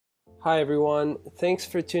Hi everyone, thanks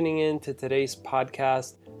for tuning in to today's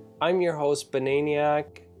podcast. I'm your host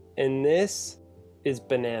Bananiac, and this is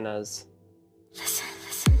Bananas. Listen.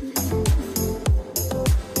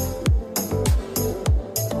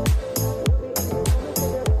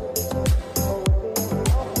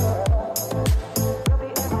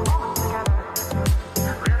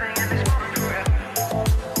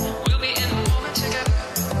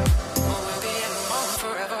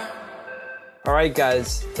 Alright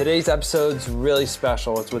guys, today's episode's really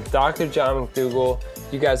special. It's with Dr. John McDougall.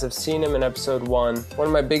 You guys have seen him in episode 1. One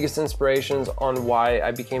of my biggest inspirations on why I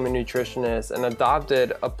became a nutritionist and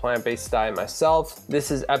adopted a plant-based diet myself. This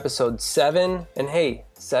is episode 7, and hey,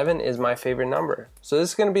 7 is my favorite number. So this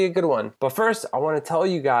is going to be a good one. But first, I want to tell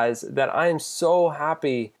you guys that I am so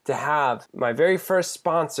happy to have my very first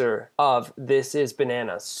sponsor of This is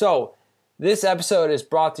Bananas. So this episode is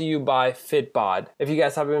brought to you by Fitbod. If you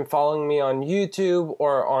guys have been following me on YouTube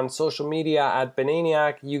or on social media at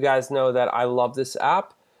Bananiac, you guys know that I love this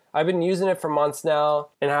app. I've been using it for months now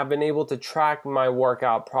and have been able to track my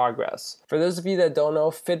workout progress. For those of you that don't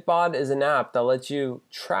know, Fitbod is an app that lets you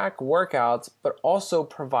track workouts but also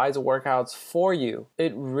provides workouts for you.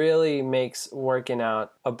 It really makes working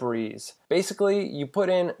out a breeze. Basically, you put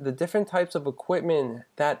in the different types of equipment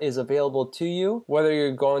that is available to you, whether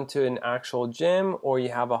you're going to an actual gym or you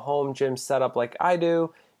have a home gym setup like I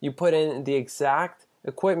do. You put in the exact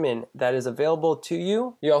equipment that is available to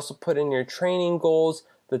you. You also put in your training goals,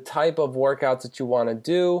 the type of workouts that you want to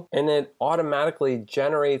do, and it automatically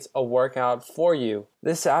generates a workout for you.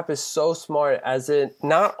 This app is so smart as it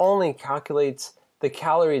not only calculates the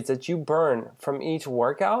calories that you burn from each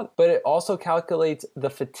workout, but it also calculates the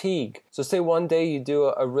fatigue. So say one day you do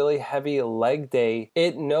a really heavy leg day,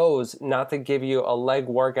 it knows not to give you a leg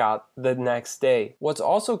workout the next day. What's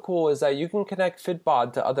also cool is that you can connect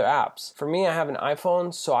Fitbod to other apps. For me, I have an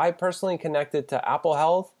iPhone, so I personally connect it to Apple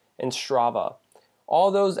Health and Strava. All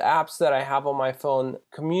those apps that I have on my phone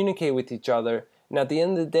communicate with each other, and at the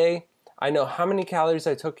end of the day, I know how many calories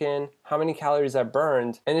I took in, how many calories I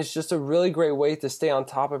burned, and it's just a really great way to stay on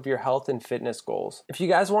top of your health and fitness goals. If you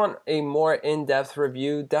guys want a more in-depth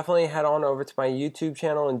review, definitely head on over to my YouTube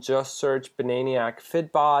channel and just search Bananiac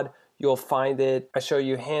Fitbod. You'll find it. I show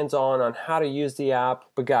you hands-on how to use the app.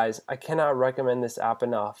 But guys, I cannot recommend this app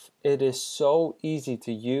enough. It is so easy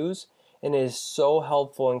to use, and it is so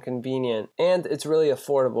helpful and convenient, and it's really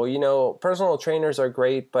affordable. You know, personal trainers are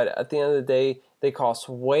great, but at the end of the day, they cost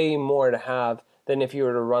way more to have than if you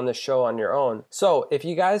were to run the show on your own. So if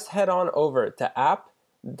you guys head on over to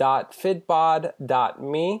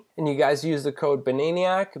app.fitbod.me and you guys use the code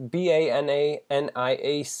Bananiac,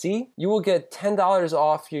 BANANIAC, you will get $10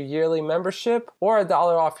 off your yearly membership or $1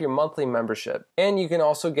 off your monthly membership. And you can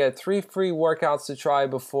also get 3 free workouts to try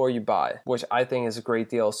before you buy, which I think is a great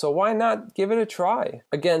deal. So why not give it a try?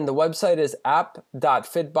 Again, the website is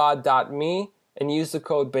app.fitbod.me and use the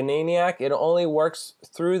code Bananiac. It only works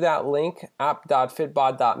through that link,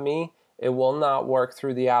 app.fitbod.me. It will not work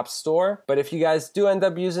through the App Store. But if you guys do end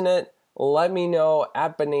up using it, let me know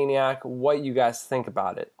at Bananiac what you guys think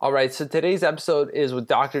about it. All right, so today's episode is with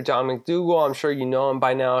Dr. John McDougall. I'm sure you know him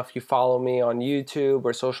by now if you follow me on YouTube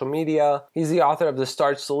or social media. He's the author of The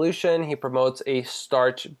Starch Solution. He promotes a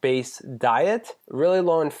starch-based diet, really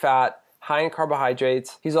low in fat, high in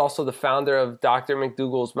carbohydrates. He's also the founder of Dr.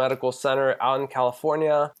 McDougall's Medical Center out in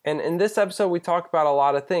California. And in this episode, we talk about a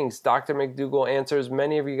lot of things. Dr. McDougall answers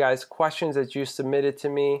many of you guys' questions that you submitted to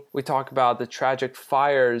me. We talk about the tragic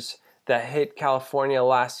fires that hit California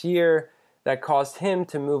last year that caused him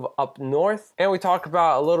to move up north. And we talk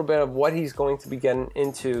about a little bit of what he's going to be getting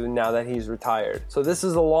into now that he's retired. So this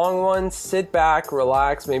is a long one. Sit back,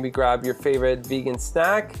 relax, maybe grab your favorite vegan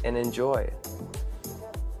snack and enjoy.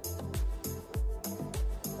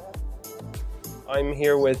 I'm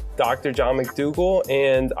here with Dr. John McDougall,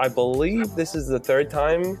 and I believe this is the 3rd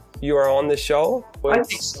time you are on the show. I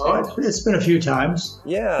think so. It's been a few times.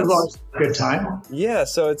 Yeah, It's always a good time. Yeah,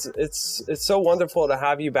 so it's so wonderful to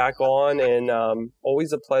have you back on, and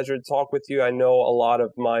always a pleasure to talk with you. I know a lot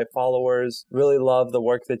of my followers really love the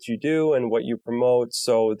work that you do and what you promote,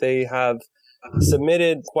 so they have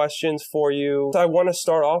submitted questions for you. So I want to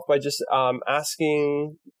start off by just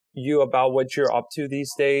asking you about what you're up to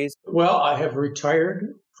these days. Well, I have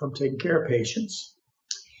retired from taking care of patients.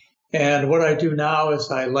 And what I do now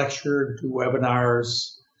is I lecture, do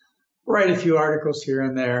webinars, write a few articles here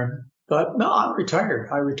and there. But no, I'm retired.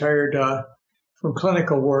 I retired from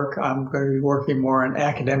clinical work. I'm going to be working more on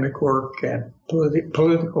academic work and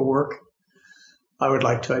political work. I would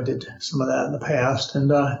like to. I did some of that in the past.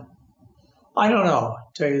 And I don't know,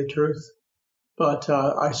 to tell you the truth. But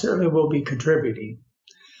I certainly will be contributing.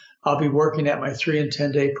 I'll be working at my 3 and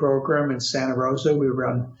 10-day program in Santa Rosa. We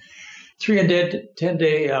run 3 and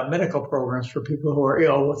 10-day medical programs for people who are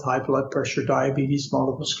ill with high blood pressure, diabetes,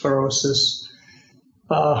 multiple sclerosis,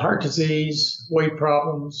 heart disease, weight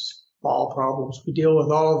problems, bowel problems. We deal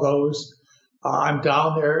with all of those. I'm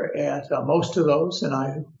down there at most of those, and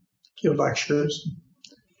I give lectures.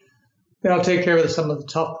 Then I'll take care of some of the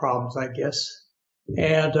tough problems, I guess.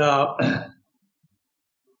 And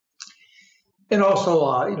also,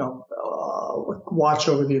 watch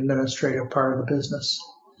over the administrative part of the business.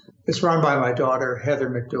 It's run by my daughter, Heather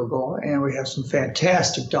McDougall, and we have some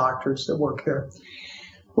fantastic doctors that work here.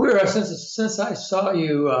 Since I saw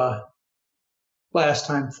you last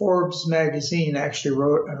time, Forbes magazine actually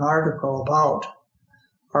wrote an article about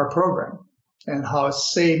our program and how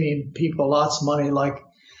it's saving people lots of money. Like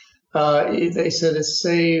they said, it's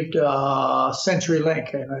saved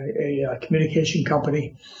CenturyLink, a communication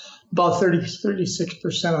company, about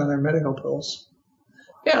 36% on their medical bills.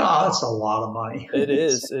 That's a lot of money. It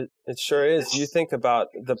is. It sure is. You think about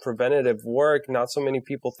the preventative work. Not so many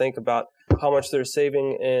people think about how much they're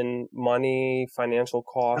saving in money, financial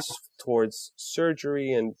costs towards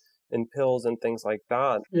surgery and pills and things like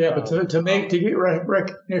that. Yeah, but to get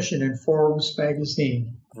recognition in Forbes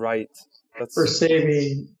magazine, right? For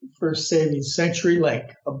saving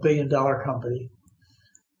CenturyLink, $1 billion company,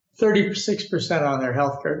 36% on their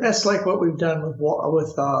healthcare. That's like what we've done with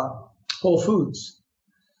Whole Foods.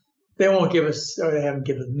 They won't give us, or they haven't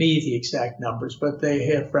given me the exact numbers, but they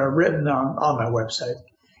have written on my website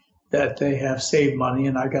that they have saved money,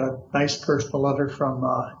 and I got a nice personal letter from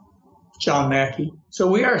John Mackey. So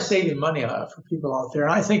we are saving money for people out there,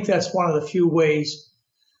 and I think that's one of the few ways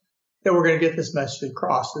that we're going to get this message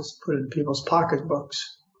across, is put it in people's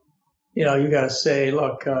pocketbooks. You got to say,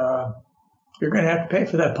 look, you're going to have to pay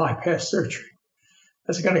for that bypass surgery.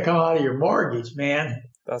 That's going to come out of your mortgage, man.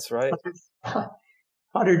 That's right.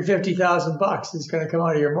 $150,000 is going to come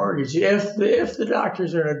out of your mortgage if the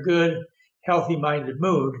doctors are in a good, healthy-minded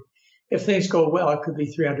mood. If things go well, it could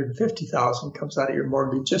be $350,000 comes out of your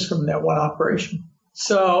mortgage just from that one operation.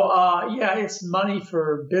 So it's money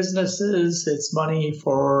for businesses, it's money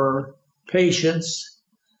for patients.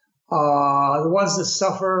 The ones that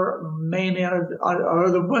suffer mainly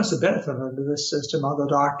are the ones that benefit under this system are the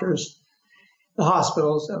doctors, the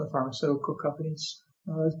hospitals, and the pharmaceutical companies.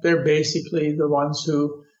 They're basically the ones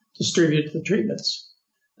who distribute the treatments.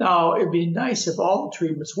 Now, it'd be nice if all the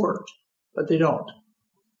treatments worked, but they don't.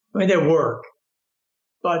 I mean, they work,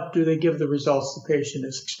 but do they give the results the patient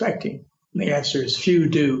is expecting? And the answer is few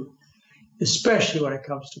do, especially when it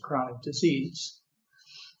comes to chronic disease.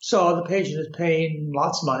 So the patient is paying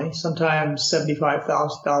lots of money, sometimes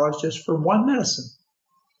 $75,000 just for one medicine,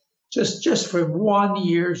 just for 1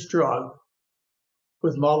 year's drug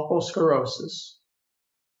with multiple sclerosis.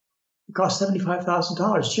 It costs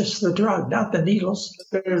 $75,000 just for the drug, not the needles.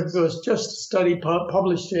 There was just a study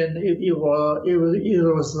published in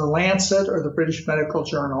either was the Lancet or the British Medical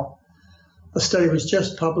Journal. A study was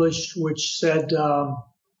just published which said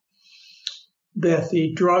that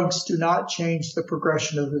the drugs do not change the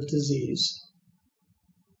progression of the disease.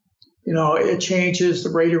 It changes the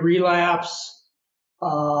rate of relapse,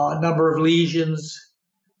 number of lesions,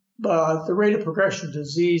 but the rate of progression of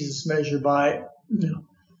disease is measured by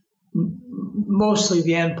mostly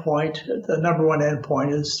the endpoint. The number one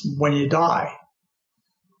endpoint is when you die.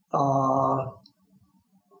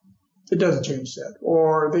 It doesn't change that.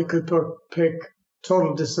 Or they could pick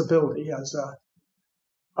total disability as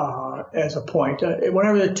a point.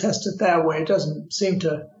 Whenever they test it that way, it doesn't seem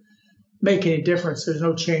to make any difference. There's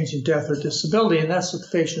no change in death or disability, and that's what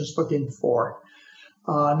the patient's looking for.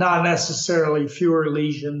 Not necessarily fewer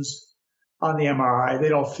lesions on the MRI. They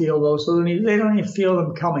don't feel those. They don't even feel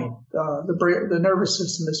them coming. The nervous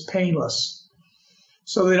system is painless.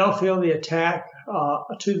 So they don't feel the attack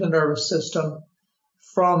to the nervous system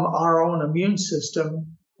from our own immune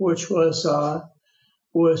system, which was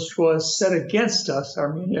set against us.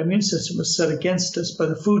 Our immune system was set against us by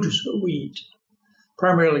the foods we eat,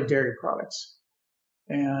 primarily dairy products.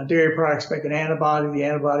 And dairy products make an antibody. The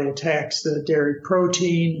antibody attacks the dairy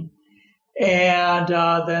protein. And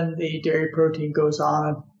then the dairy protein goes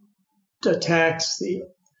on and attacks the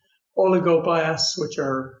oligoblasts, which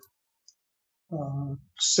are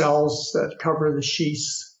cells that cover the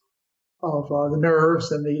sheaths of the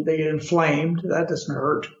nerves, and they get inflamed. That doesn't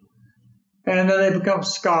hurt. And then they become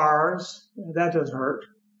scars. That doesn't hurt.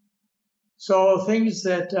 So things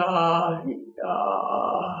that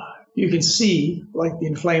you can see, like the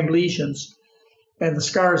inflamed lesions and the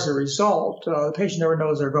scars as a result, the patient never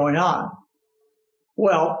knows they're going on.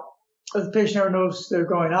 Well, But the patient never knows they're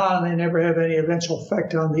going on, and they never have any eventual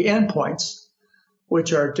effect on the endpoints,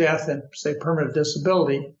 which are death and, say, permanent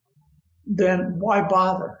disability. Then why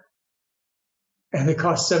bother? And they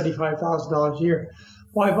cost $75,000 a year.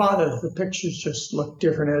 Why bother? The pictures just look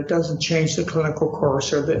different, and it doesn't change the clinical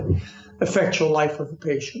course or the effectual life of the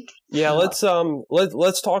patient. Yeah, let's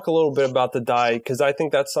talk a little bit about the diet, because I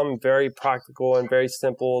think that's something very practical and very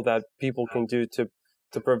simple that people can do to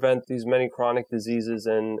prevent these many chronic diseases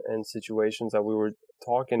and situations that we were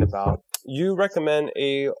talking about. You recommend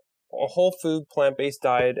a whole food plant-based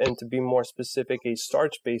diet, and to be more specific, a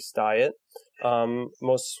starch-based diet.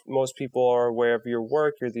 Most people are aware of your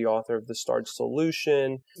work. You're the author of The Starch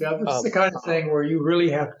Solution. Yeah, this is the kind of thing where you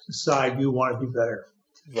really have to decide you want to be better.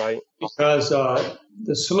 Right. Because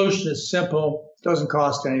the solution is simple, doesn't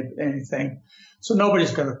cost anything, so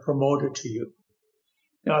nobody's going to promote it to you.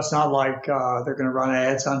 You know, it's not like they're going to run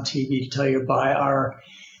ads on TV to tell you buy our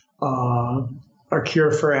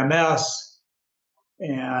cure for MS,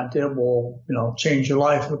 and it will, change your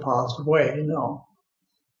life in a positive way. No.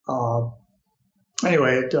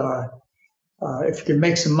 Anyway, if you can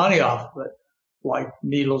make some money off of it, like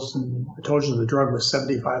needles, and I told you the drug was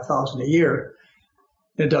 $75,000 a year,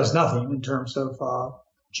 it does nothing in terms of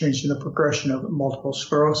changing the progression of multiple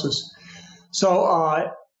sclerosis.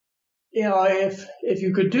 So, if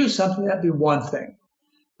you could do something, that'd be one thing.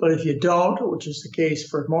 But if you don't, which is the case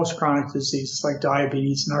for most chronic diseases like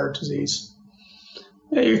diabetes and heart disease,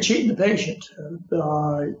 you're cheating the patient.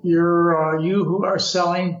 You who are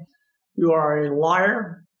selling, you are a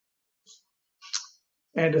liar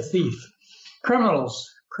and a thief. Criminal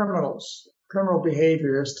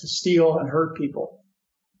behavior is to steal and hurt people.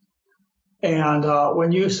 And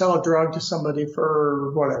when you sell a drug to somebody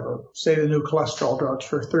for whatever, say the new cholesterol drugs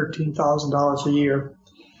for $13,000 a year,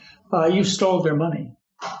 you stole their money.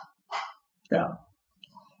 Yeah.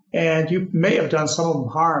 And you may have done some of them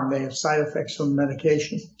harm. They have side effects from the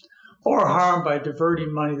medication, or harm by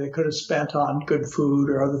diverting money they could have spent on good food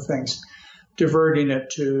or other things, diverting it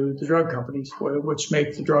to the drug companies, which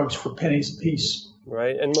make the drugs for pennies a piece.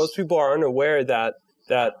 Right. And most people are unaware that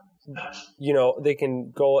they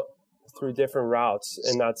can go through different routes,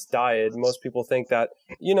 and that's diet. Most people think that,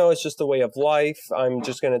 it's just a way of life. I'm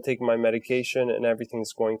just going to take my medication and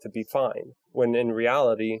everything's going to be fine. When in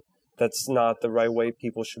reality, that's not the right way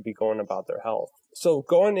people should be going about their health. So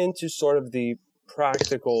going into sort of the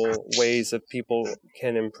practical ways that people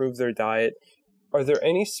can improve their diet, are there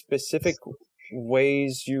any specific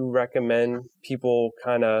ways you recommend people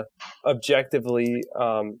kind of objectively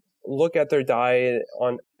look at their diet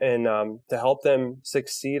to help them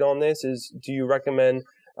succeed on this? Do you recommend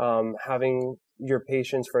having your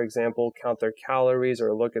patients, for example, count their calories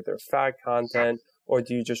or look at their fat content, or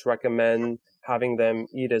do you just recommend having them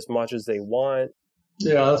eat as much as they want?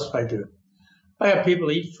 Yeah, that's what I do. I have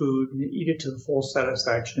people eat food and eat it to the full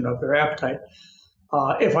satisfaction of their appetite.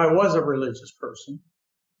 If I was a religious person,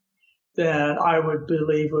 then I would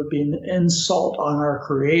believe it would be an insult on our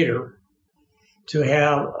Creator to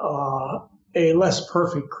have a less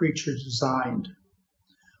perfect creature designed,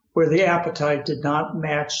 where the appetite did not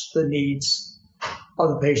match the needs of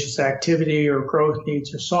the patient's activity or growth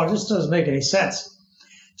needs or so on. It just doesn't make any sense.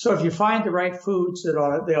 So if you find the right foods, they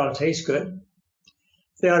ought to taste good.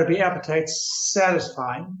 They ought to be appetite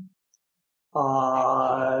satisfying,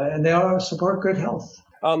 and they ought to support good health.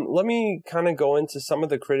 Let me kind of go into some of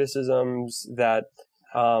the criticisms that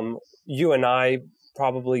you and I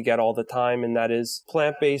probably get all the time, and that is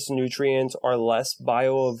plant-based nutrients are less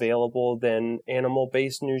bioavailable than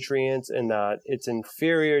animal-based nutrients, and that it's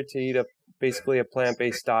inferior to eat basically a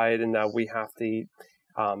plant-based diet, and that we have to eat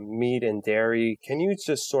meat and dairy. Can you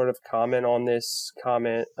just sort of comment on this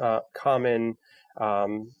common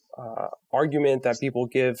argument that people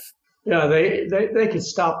give? Yeah, they could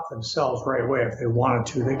stop themselves right away if they wanted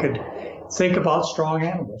to. They could think about strong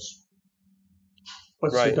animals.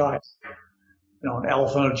 What's the diet? An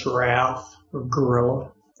elephant, a giraffe, or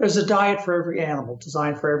gorilla. There's a diet for every animal,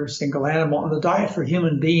 designed for every single animal. And the diet for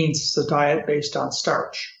human beings is a diet based on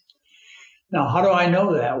starch. Now, how do I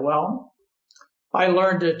know that? Well, I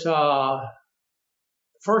learned it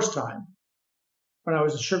first time when I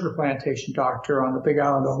was a sugar plantation doctor on the Big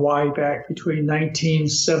Island of Hawaii back between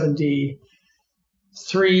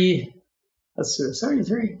 1973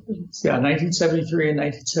 and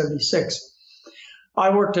 1976.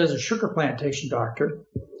 I worked as a sugar plantation doctor,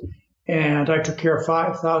 and I took care of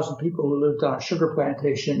 5,000 people who lived on a sugar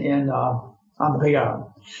plantation on the Big Island.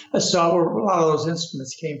 So a lot of those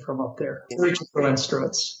instruments came from up there, surgical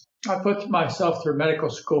instruments. I put myself through medical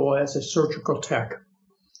school as a surgical tech.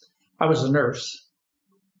 I was a nurse.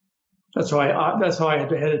 That's how I had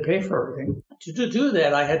to pay for everything. To do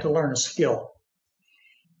that, I had to learn a skill.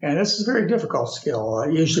 And this is a very difficult skill,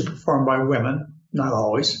 usually performed by women, not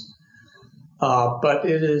always. But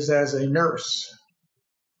it is as a nurse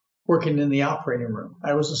working in the operating room.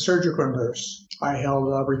 I was a surgical nurse. I held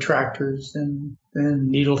retractors and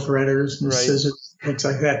needle threaders and scissors, things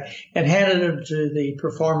like that, and handed them to the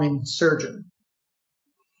performing surgeon.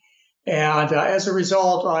 And as a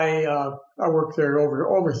result, I worked there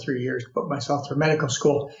over 3 years, put myself through medical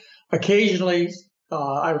school. Occasionally,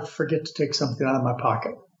 I would forget to take something out of my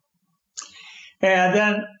pocket.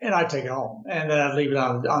 And I'd take it home, and then I'd leave it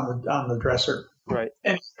on the dresser. Right.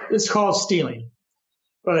 And it's called stealing,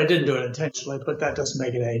 but I didn't do it intentionally. But that doesn't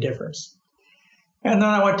make it any difference. And then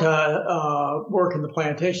I went to work in the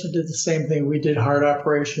plantation. Did the same thing. We did heart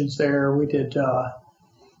operations there. We did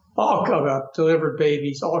delivered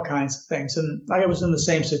babies, all kinds of things. And I was in the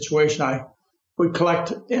same situation. I would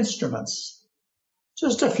collect instruments,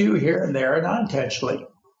 just a few here and there, not intentionally.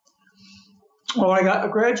 Well, I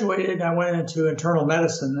graduated and I went into internal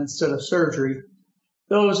medicine instead of surgery.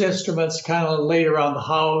 Those instruments kind of laid around the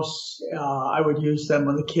house. I would use them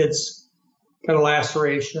when the kids got a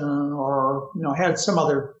laceration or, had some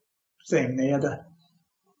other thing. They had to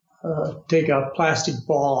take a plastic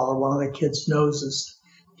ball out of one of the kids' noses,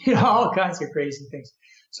 all kinds of crazy things.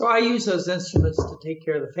 So I used those instruments to take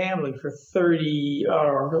care of the family for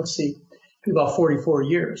about 44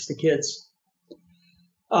 years, the kids.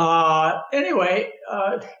 Anyway,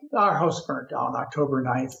 our house burnt down October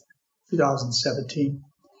 9th, 2017,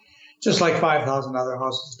 just like 5,000 other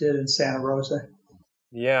houses did in Santa Rosa.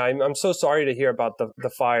 Yeah, I'm so sorry to hear about the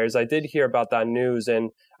fires. I did hear about that news,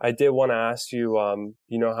 and I did want to ask you,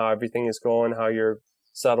 how everything is going, how you're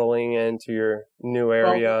settling into your new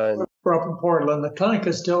area. Well, we're up in Portland. The clinic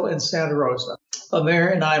is still in Santa Rosa.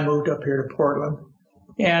 Mary and I moved up here to Portland.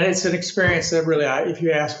 And it's an experience that really, if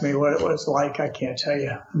you ask me what it was like, I can't tell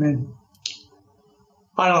you. I mean,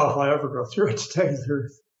 I don't know if I'll ever go through it, to tell you the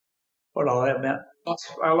truth, what all that meant.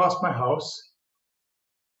 I lost my house,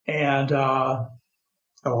 and I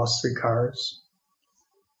lost 3 cars.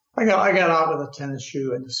 I got out with a tennis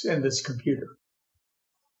shoe and this computer.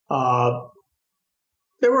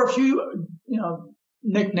 There were a few,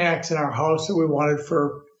 knickknacks in our house that we wanted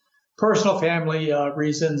for personal family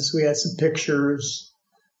reasons. We had some pictures,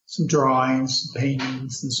 some drawings, some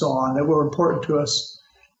paintings, and so on that were important to us.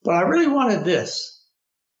 But I really wanted this,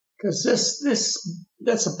 because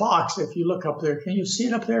that's a box. If you look up there, can you see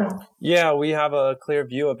it up there? Yeah, we have a clear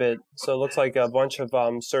view of it. So it looks like a bunch of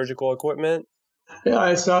surgical equipment. Yeah,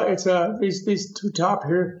 it's these 2 top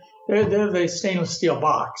here. They're the stainless steel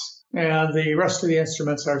box, and the rest of the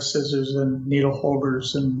instruments are scissors and needle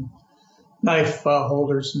holders and knife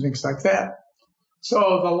holders and things like that.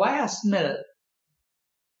 So the last minute,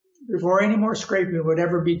 before any more scraping would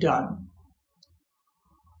ever be done,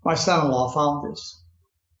 my son-in-law found this.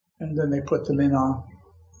 And then they put them in a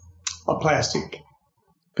plastic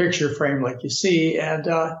picture frame like you see. And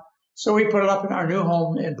so we put it up in our new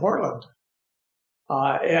home in Portland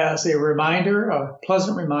as a reminder, a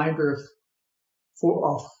pleasant reminder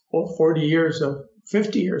of 50 years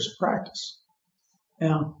of practice.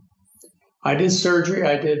 I did surgery.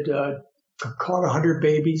 I did caught 100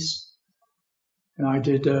 babies. And I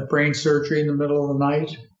did brain surgery in the middle of the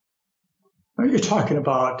night. You're talking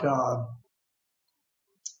about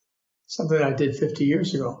something I did 50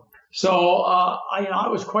 years ago. So I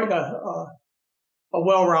was quite a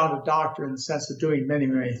well-rounded doctor in the sense of doing many,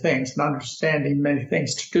 many things and understanding many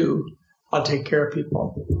things to do. I'll take care of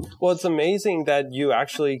people. Well, it's amazing that you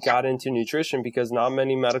actually got into nutrition, because not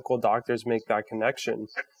many medical doctors make that connection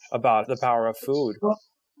about the power of food. Well,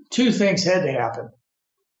 2 things had to happen.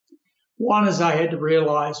 One is I had to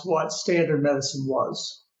realize what standard medicine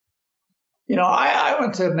was. I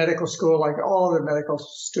went to medical school like all other medical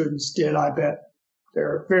students did, I bet. There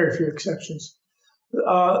are very few exceptions.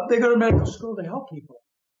 They go to medical school to help people.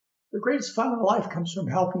 The greatest fun in life comes from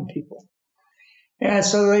helping people. And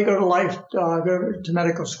so they go to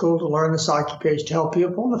medical school to learn this occupation, to help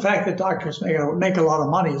people. And the fact that doctors make a lot of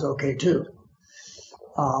money is okay too.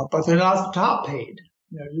 But they're not the top paid.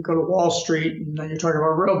 You go to Wall Street, and then you're talking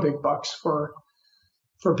about real big bucks for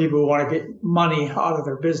people who want to get money out of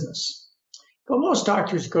their business. But most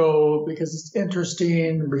doctors go because it's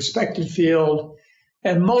interesting, respected field,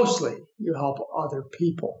 and mostly you help other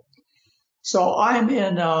people. So I'm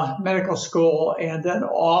in medical school and then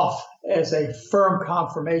off as a firm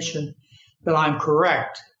confirmation that I'm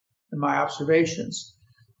correct in my observations.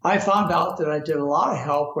 I found out that I did a lot of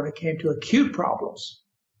help when it came to acute problems.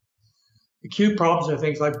 Acute problems are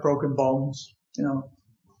things like broken bones,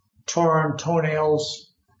 torn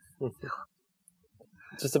toenails,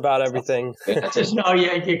 Just about everything. Just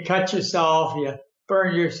you cut yourself, you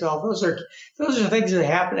burn yourself. Those are things that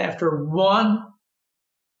happen after one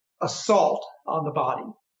assault on the body,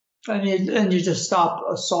 and you just stop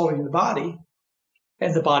assaulting the body,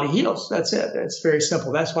 and the body heals. That's it. It's very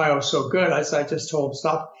simple. That's why I was so good. I just told him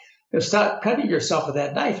stop cutting yourself with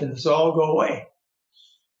that knife, and this will all go away,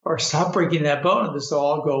 or stop breaking that bone, and this will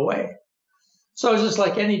all go away. So just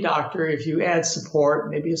like any doctor, if you add support,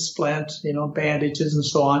 maybe a splint, bandages and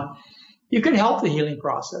so on, you can help the healing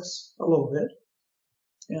process a little bit.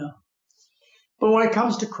 Yeah. But when it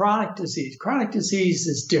comes to chronic disease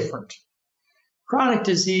is different. Chronic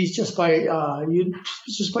disease, just by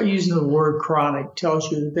using the word chronic, tells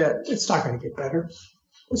you that it's not going to get better.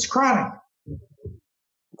 It's chronic.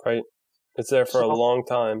 Right. It's there for a long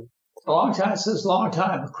time. A long time. It says long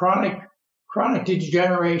time. Chronic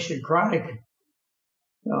degeneration, chronic.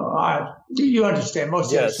 You understand. Most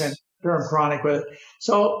of you understand the term chronic with it.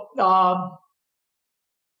 So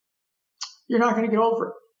you're not going to get over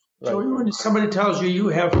it. Right. So when somebody tells you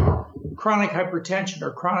have chronic hypertension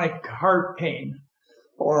or chronic heart pain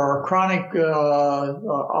or chronic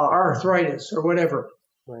arthritis or whatever,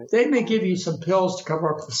 right, they may give you some pills to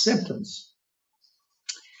cover up the symptoms,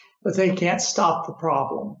 but they can't stop the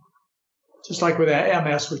problem. Just like with that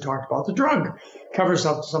MS we talked about, the drug covers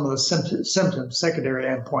up some of the symptoms, secondary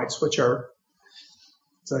endpoints, which are,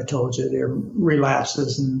 as I told you, they're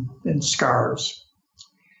relapses and scars.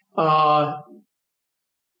 But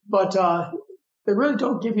they really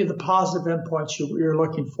don't give you the positive endpoints you're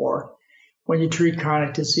looking for when you treat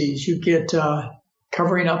chronic disease. You get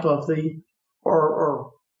covering up of the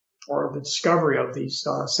or the discovery of these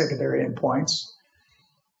secondary endpoints.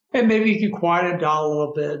 And maybe you can quiet them down a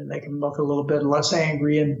little bit and make them look a little bit less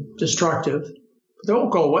angry and destructive. But they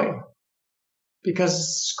won't go away because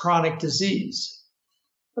it's chronic disease.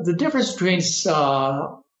 But the difference between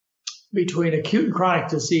acute and chronic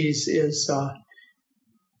disease is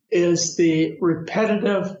the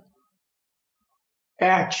repetitive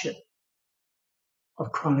action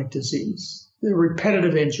of chronic disease, the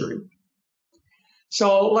repetitive injury.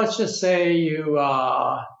 So let's just say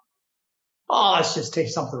let's just take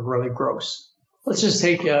something really gross. Let's just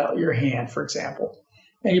take your hand, for example,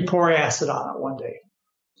 and you pour acid on it one day.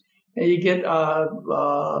 And you get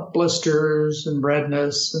blisters and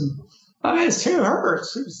redness, and it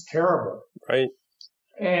hurts. It was terrible. Right.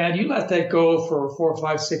 And you let that go for 4,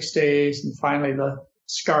 5, 6 days, and finally the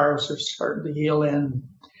scars are starting to heal in.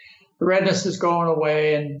 The redness is going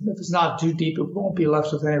away, and if it's not too deep, it won't be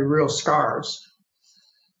left with any real scars.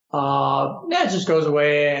 That just goes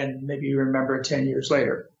away, and maybe you remember it 10 years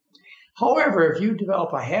later. However, if you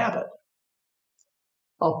develop a habit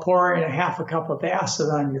of pouring a half a cup of acid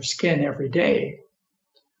on your skin every day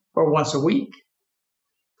or once a week,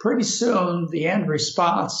 pretty soon the end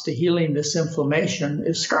response to healing this inflammation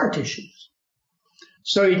is scar tissues.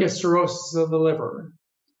 So you get cirrhosis of the liver,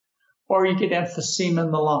 or you get emphysema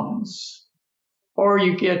in the lungs, or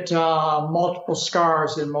you get multiple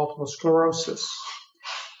scars in multiple sclerosis.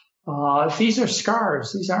 These are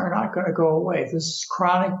scars. These are not going to go away. This is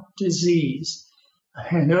chronic disease.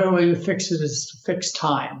 And the only way to fix it is to fix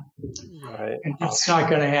time. Right. And that's not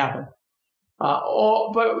going to happen.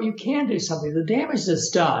 But you can do something. The damage that's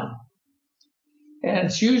done, and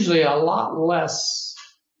it's usually a lot less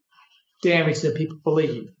damage than people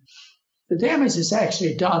believe. The damage that's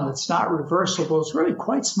actually done that's not reversible is really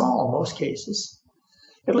quite small in most cases,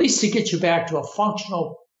 at least to get you back to a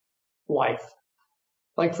functional life.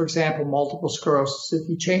 Like, for example, multiple sclerosis. If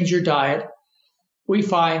you change your diet, we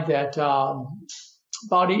find that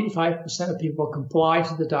about 85% of people comply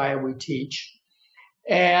to the diet we teach,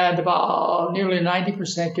 and about nearly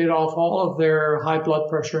 90% get off all of their high blood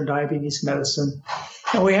pressure and diabetes medicine.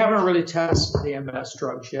 And we haven't really tested the MS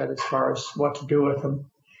drugs yet as far as what to do with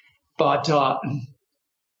them. But, if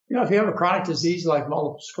you have a chronic disease like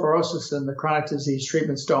multiple sclerosis and the chronic disease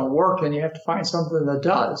treatments don't work, then you have to find something that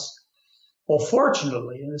does. Well,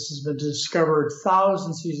 fortunately, and this has been discovered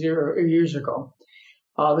thousands of years ago,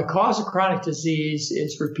 the cause of chronic disease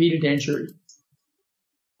is repeated injury,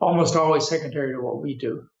 almost always secondary to what we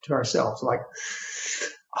do to ourselves, like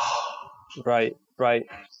right,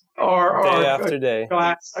 or day after day, a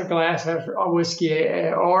glass after a whiskey,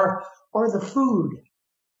 or the food.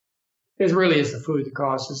 It really is the food that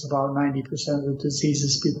causes about 90% of the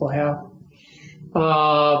diseases people have.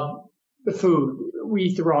 The food, we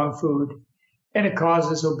eat the wrong food. And it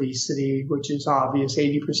causes obesity, which is obvious.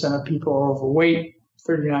 80% of people are overweight,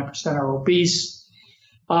 39% are obese.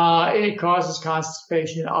 It causes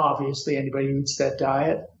constipation, obviously, anybody who eats that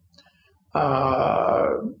diet.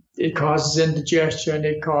 It causes indigestion.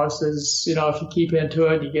 It causes, if you keep into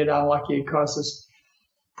it, you get unlucky. It causes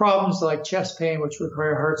problems like chest pain, which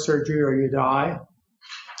require heart surgery or you die.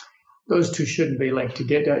 Those two shouldn't be linked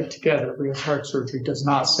together because heart surgery does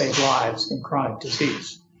not save lives in chronic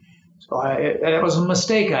disease. So that was a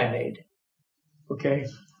mistake I made. Okay.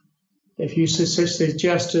 If you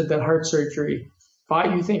suggested that heart surgery,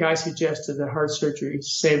 you think I suggested that heart surgery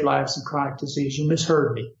saved lives in chronic disease, you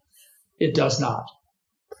misheard me. It does not.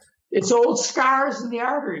 It's old scars in the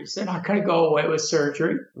arteries. They're not going to go away with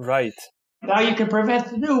surgery. Right. Now you can prevent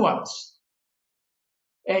the new ones.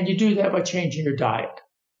 And you do that by changing your diet.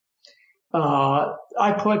 I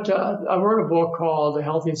wrote a book called The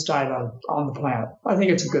Healthiest Diet on the Planet. I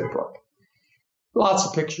think it's a good book. Lots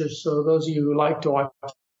of pictures. So those of you who like to watch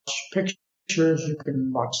pictures, you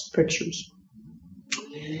can watch the pictures.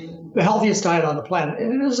 The Healthiest Diet on the Planet.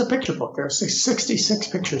 And it is a picture book. There are 66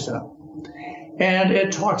 pictures in it. And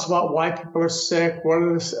it talks about why people are sick, what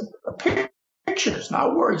are the pictures,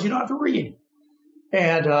 not words. You don't have to read.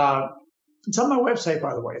 And it's on my website,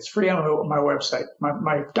 by the way. It's free on my website.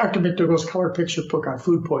 My Dr. McDougall's color picture book on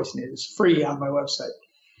food poisoning is free on my website.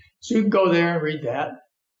 So you can go there and read that.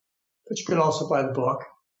 But you can also buy the book.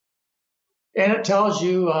 And it tells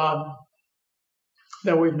you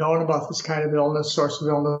that we've known about this kind of illness, source of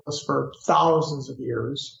illness, for thousands of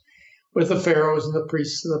years, with the pharaohs and the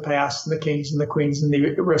priests of the past and the kings and the queens and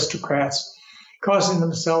the aristocrats, causing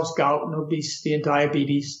themselves gout and obesity and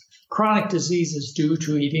diabetes, chronic diseases due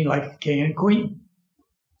to eating like a king and queen.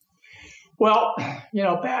 Well,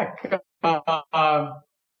 back a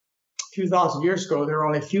few thousand years ago, there were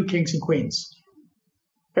only a few kings and queens.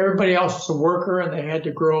 Everybody else was a worker, and they had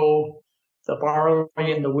to grow the barley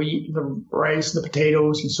and the wheat and the rice and the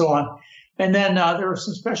potatoes and so on. And then there were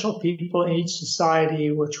some special people in each society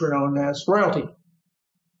which were known as royalty.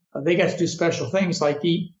 They got to do special things like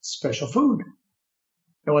eat special food.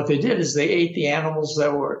 And what they did is they ate the animals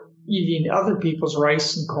that were eating other people's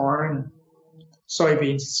rice and corn and soybeans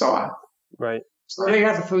and so on. Right. So they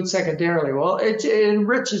got the food secondarily. Well, it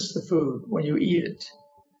enriches the food when you eat it.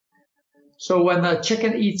 So when the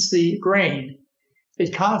chicken eats the grain,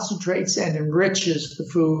 it concentrates and enriches the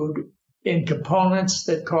food in components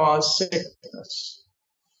that cause sickness,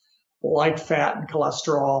 like fat and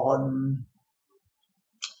cholesterol and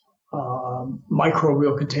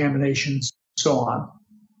microbial contaminations, so on.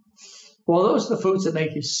 Well, those are the foods that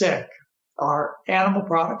make you sick, are animal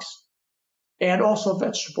products and also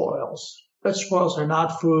vegetable oils. Vegetable oils are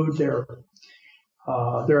not food. They're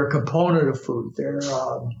a component of food. They're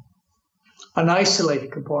an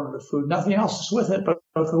isolated component of food. Nothing else is with it but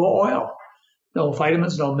the oil. No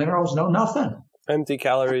vitamins, no minerals, no nothing. Empty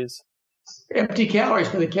calories. Empty calories,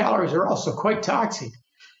 but the calories are also quite toxic.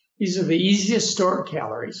 These are the easiest stored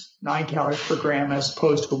calories, 9 calories per gram, as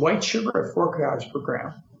opposed to white sugar at 4 calories per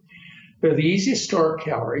gram. They're the easiest stored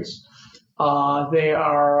calories. They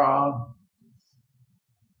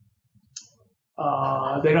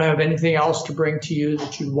don't have anything else to bring to you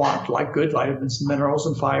that you want, like good vitamins and minerals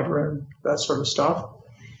and fiber and that sort of stuff.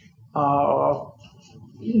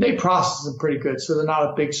 They process them pretty good, so they're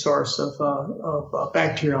not a big source of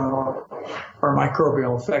bacterial or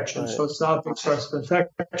microbial infection. Right. So it's not a big source of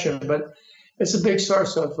infection, but it's a big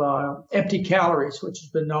source of empty calories, which has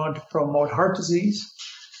been known to promote heart disease,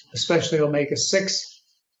 especially omega-6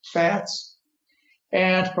 fats,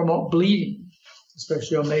 and to promote bleeding,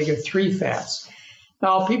 especially omega-3 fats.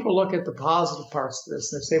 Now, people look at the positive parts of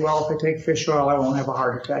this. They say, well, if I take fish oil, I won't have a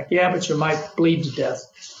heart attack. Yeah, but you might bleed to death.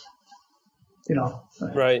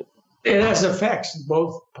 Right. It has effects,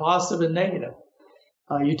 both positive and negative.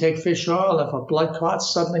 You take fish oil, if a blood clot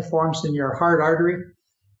suddenly forms in your heart artery,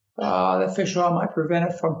 that fish oil might prevent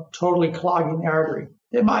it from totally clogging the artery.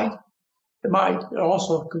 It might. It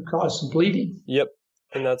also could cause some bleeding. Yep,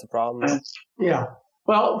 and that's a problem. Yeah.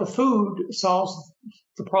 Well, the food solves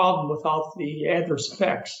the problem without the adverse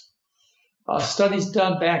effects. Studies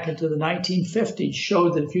done back into the 1950s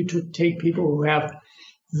showed that if you take people who have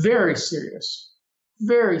very serious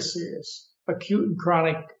acute and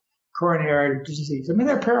chronic coronary artery disease, I mean,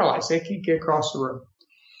 they're paralyzed. They can't get across the room.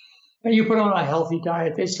 And you put them on a healthy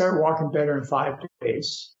diet, they start walking better in 5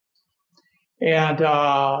 days. And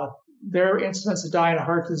their incidence of dying of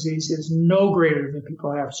heart disease is no greater than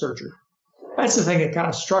people who have surgery. That's the thing that kind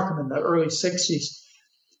of struck them in the early 60s,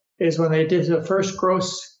 is when they did the first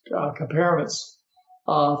gross comparisons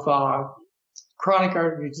of chronic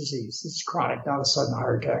artery disease. It's chronic, not a sudden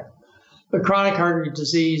heart attack. But chronic artery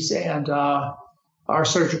disease and our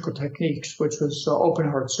surgical techniques, which was open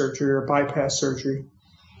heart surgery or bypass surgery,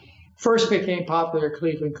 first became popular at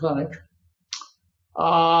Cleveland Clinic.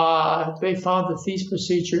 They found that these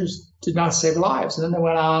procedures did not save lives. And then they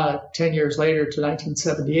went on 10 years later to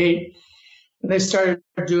 1978, and they started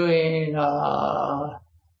doing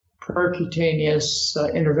percutaneous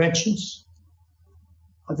interventions.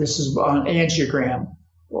 This is an angiogram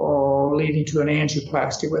or leading to an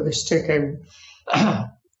angioplasty where they stick a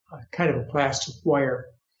kind of a plastic wire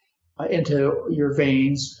into your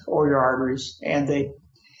veins or your arteries, and they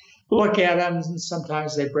look at them, and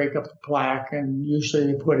sometimes they break up the plaque, and usually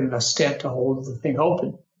they put in a stent to hold the thing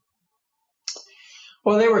open.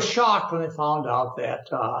 Well, they were shocked when they found out that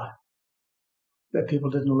people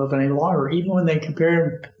didn't live any longer, even when they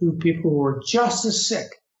compared to people who were just as sick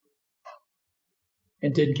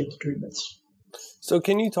and didn't get the treatments. So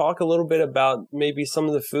can you talk a little bit about maybe some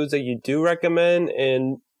of the foods that you do recommend,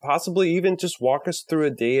 and possibly even just walk us through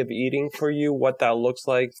a day of eating for you, what that looks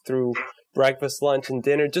like through breakfast, lunch, and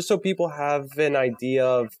dinner, just so people have an idea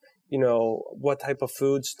of, what type of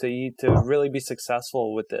foods to eat to really be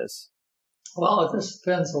successful with this? Well, this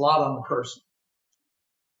depends a lot on the person.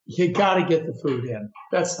 You got to get the food in.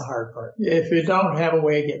 That's the hard part. If you don't have a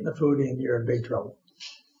way of getting the food in, you're in big trouble.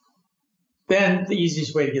 Then the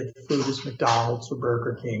easiest way to get the food is McDonald's or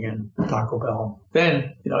Burger King and Taco Bell.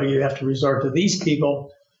 Then, you have to resort to these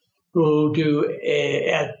people who do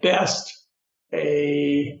at best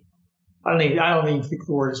I don't even think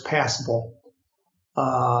the word is passable,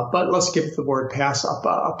 but let's give it the word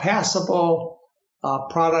a passable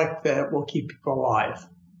product that will keep people alive.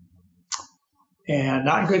 And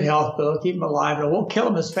not in good health, but it'll keep them alive, and it won't kill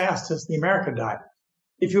them as fast as the American diet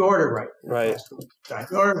if you order right. Right.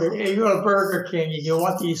 If you go to Burger King and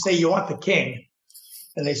you say you want the king,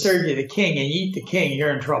 and they serve you the king, and you eat the king,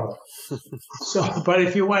 you're in trouble. But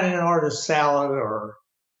if you went in and ordered a salad, or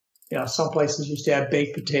some places used to have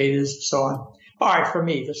baked potatoes and so on. All right, for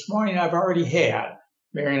me, this morning Mary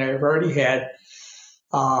and I have already had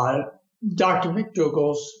Dr.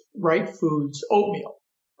 McDougall's Right Foods oatmeal.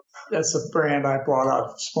 That's the brand I brought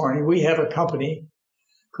out this morning. We have a company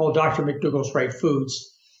called Dr. McDougall's Right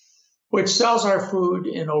Foods, which sells our food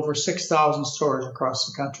in over 6,000 stores across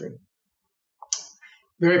the country.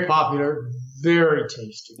 Very popular, very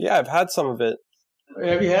tasty. Yeah, I've had some of it.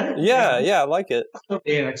 Have you had it? Yeah, I like it.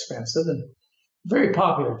 Totally inexpensive and very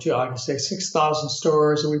popular too. Like I say, 6,000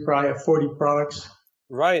 stores, and we probably have 40 products.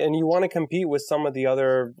 Right, and you want to compete with some of the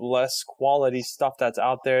other less quality stuff that's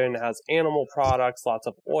out there, and it has animal products, lots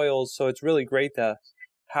of oils, so it's really great to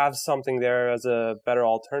have something there as a better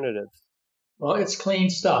alternative. Well, it's clean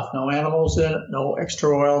stuff. No animals in it, no extra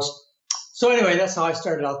oils. So anyway, that's how I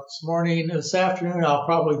started out this morning. This afternoon, I'll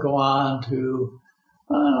probably go on to,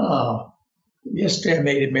 yesterday I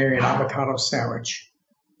made Mary an avocado sandwich.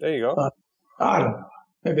 There you go. I don't know.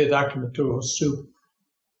 Maybe a Dr. McDougall's soup.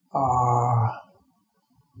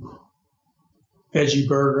 Veggie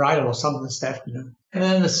burger. I don't know, something this afternoon. And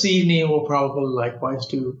then this evening, we'll probably likewise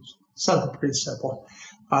do something pretty simple.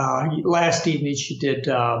 Last evening, she did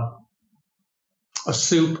a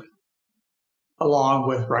soup along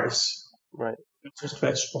with rice. Right. Just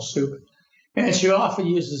vegetable soup. And she often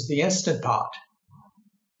uses the Instant Pot.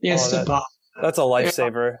 The Instant Pot. That's a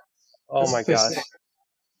lifesaver. Oh my gosh.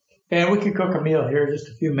 And we can cook a meal here in just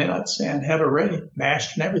a few minutes and have it ready,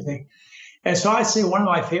 mashed and everything. And so I'd say one of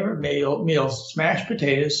my favorite meals is mashed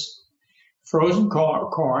potatoes, frozen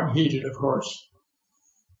corn, heated, of course,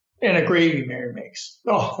 and a gravy Mary makes.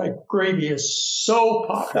 Oh, that gravy is so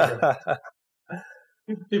popular.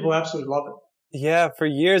 People absolutely love it. Yeah, for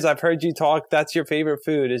years I've heard you talk, that's your favorite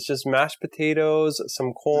food. It's just mashed potatoes,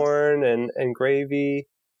 some corn, and gravy.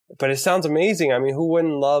 But it sounds amazing. I mean, who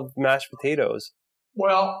wouldn't love mashed potatoes?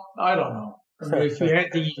 Well, I don't know. I mean, if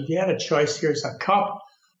you had a choice, here's a cup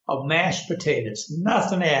of mashed potatoes,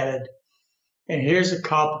 nothing added, and here's a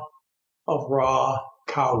cup of raw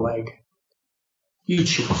cow leg. You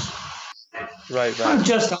choose. Right. Not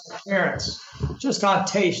just on appearance, just on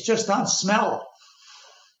taste, just on smell.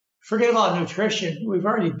 Forget about nutrition. We've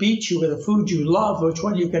already beat you with a food you love, which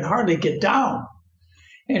one you can hardly get down.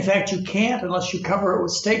 In fact, you can't unless you cover it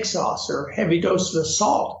with steak sauce or heavy doses of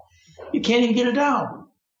salt. You can't even get it down.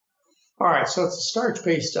 All right, so it's a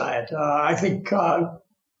starch-based diet. I think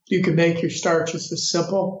you can make your starches as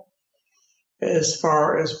simple as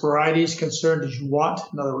far as variety is concerned as you want.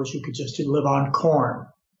 In other words, you could just live on corn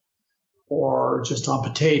or just on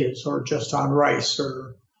potatoes or just on rice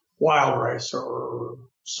or wild rice or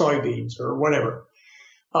soybeans or whatever.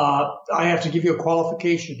 I have to give you a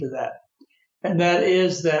qualification to that. And that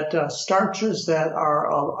is that starches that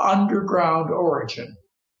are of underground origin,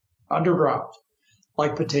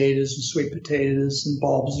 like potatoes and sweet potatoes and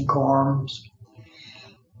bulbs and corns,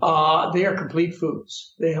 They are complete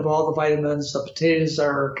foods. They have all the vitamins. The potatoes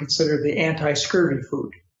are considered the anti-scurvy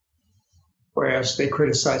food, whereas they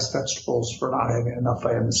criticize vegetables for not having enough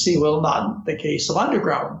vitamin C. Well, not in the case of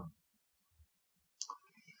underground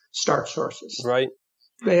starch sources. Right.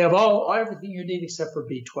 They have everything you need except for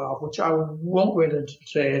B12, which I won't go into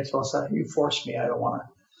today until you force me. I don't want to.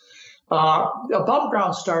 Above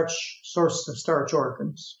ground starch sources of starch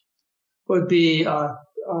organs would be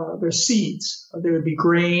their seeds. There would be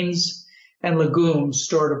grains and legumes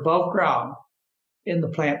stored above ground in the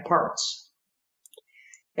plant parts.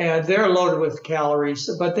 And they're loaded with calories,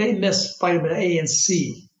 but they miss vitamin A and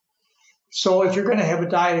C. So if you're going to have a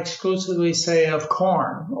diet exclusively, say, of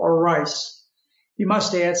corn or rice, you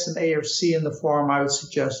must add some A or C in the form, I would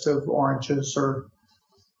suggest, of oranges or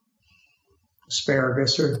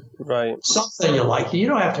asparagus or something you like. You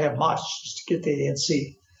don't have to have much just to get the A and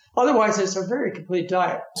C. Otherwise, it's a very complete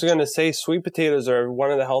diet. So I'm going to say sweet potatoes are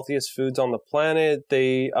one of the healthiest foods on the planet.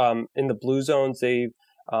 They, in the blue zones,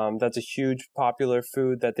 that's a huge popular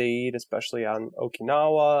food that they eat, especially on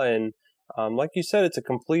Okinawa. And like you said, it's a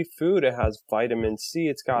complete food. It has vitamin C.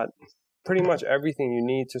 It's got pretty much everything you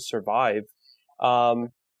need to survive.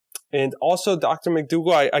 And also, Dr.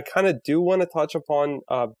 McDougall, I kind of do want to touch upon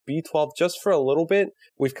B12 just for a little bit.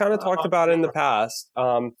 We've kind of talked about it in the past.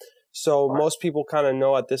 So most people kind of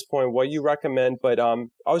know at this point what you recommend. But I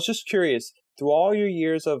was just curious, through all your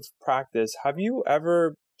years of practice, have you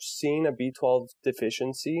ever seen a B12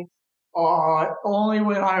 deficiency? Only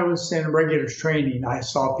when I was in regular training, I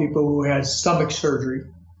saw people who had stomach surgery.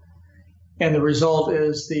 And the result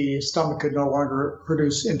is the stomach could no longer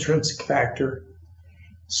produce intrinsic factor.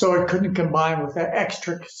 So it couldn't combine with that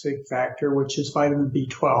extrinsic factor, which is vitamin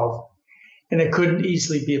B12, and it couldn't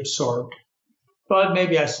easily be absorbed. But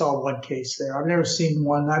maybe I saw one case there. I've never seen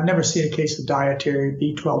one. I've never seen a case of dietary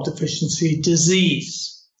B12 deficiency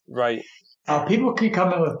disease. Right. People can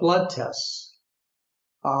come in with blood tests.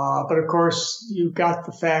 But of course, you've got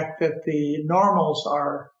the fact that the normals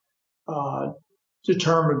are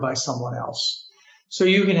determined by someone else. So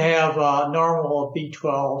you can have normal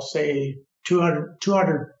B12, say 200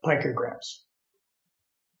 picograms.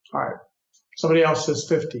 All right. Somebody else says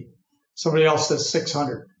 50. Somebody else says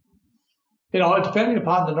 600. Depending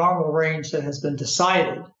upon the normal range that has been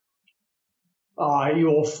decided, you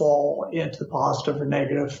will fall into the positive or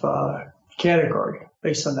negative category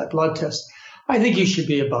based on that blood test. I think you should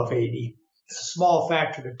be above 80. It's a small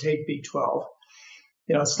factor to take B12.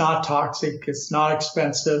 It's not toxic. It's not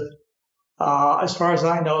expensive. As far as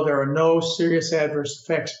I know, there are no serious adverse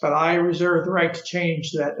effects, but I reserve the right to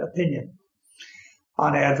change that opinion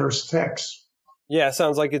on adverse effects. Yeah, it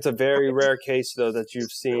sounds like it's a very rare case, though, that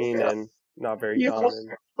you've seen and not very common.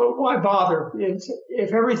 But why bother?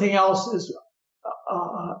 If everything else is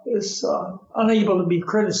unable to be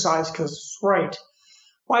criticized because it's right,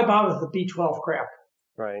 why bother with the B12 crap?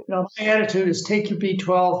 Right. My attitude is take your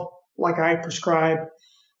B12 like I prescribe,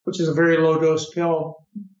 which is a very low dose pill,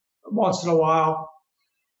 once in a while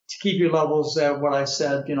to keep your levels at what I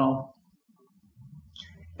said, You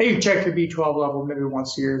check your B12 level maybe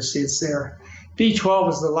once a year to see it's there. B12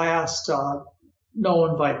 is the last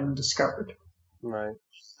known vitamin discovered. Right.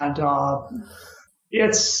 And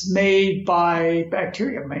it's made by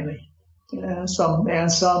bacteria mainly. Some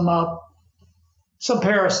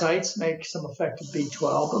parasites make some effective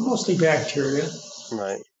B12, but mostly bacteria.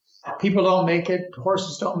 Right. People don't make it.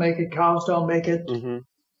 Horses don't make it. Cows don't make it. Mm-hmm.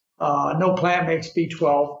 No plant makes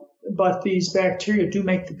B12, but these bacteria do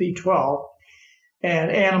make the B12,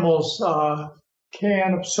 and animals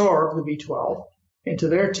can absorb the B12 into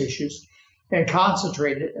their tissues and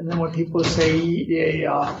concentrate it. And then when people say eat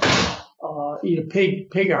a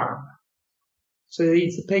pig arm, so they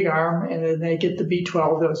eat the pig arm, and then they get the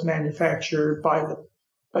B12 that was manufactured by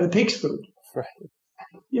the pig's food. Right.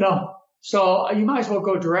 So you might as well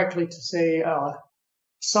go directly to say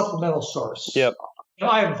supplemental source. Yep.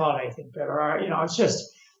 I haven't found anything better. It's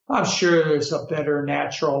just, I'm sure there's a better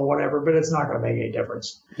natural whatever, but it's not going to make any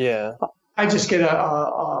difference. Yeah. I just get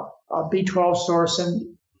a B12 source,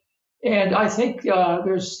 and I think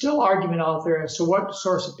there's still argument out there as to what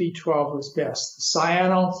source of B12 is best: the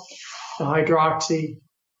cyano, the hydroxy,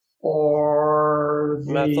 or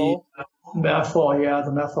the methyl.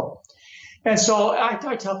 The methyl. And so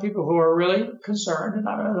I tell people who are really concerned, and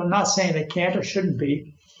I'm not saying they can't or shouldn't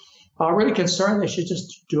be, really concerned, they should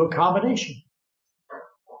just do a combination.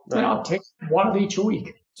 Right. Take one of each a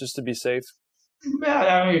week. Just to be safe.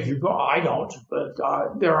 Yeah, if you go, I don't, but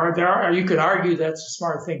there are. You could argue that's a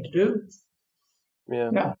smart thing to do.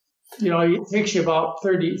 Yeah. It takes you about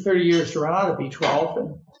 30 years to run out of B12,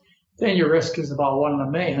 and then your risk is about 1 in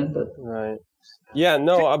a million. But right. Yeah,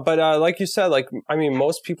 no, but like you said,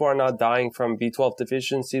 most people are not dying from B12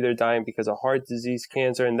 deficiency. They're dying because of heart disease,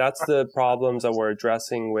 cancer, and that's the problems that we're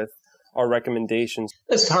addressing with our recommendations.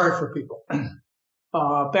 It's hard for people.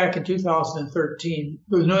 Back in 2013,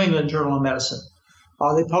 the New England Journal of Medicine,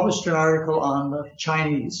 they published an article on the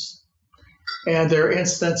Chinese and their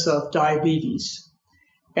incidence of diabetes.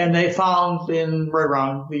 And they found right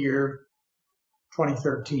around the year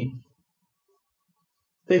 2013,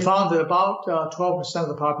 they found that about 12% of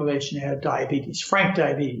the population had diabetes, frank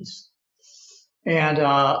diabetes. And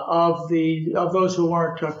of those who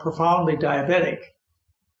weren't profoundly diabetic,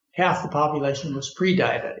 half the population was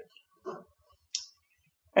pre-diabetic.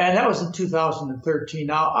 And that was in 2013.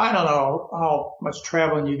 Now, I don't know how much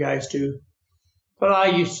traveling you guys do, but I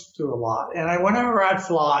used to do a lot. And whenever I'd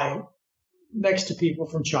fly next to people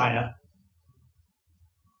from China,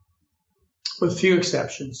 with few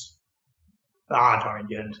exceptions, I don't even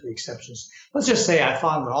get into the exceptions. Let's just say I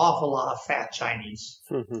found an awful lot of fat Chinese.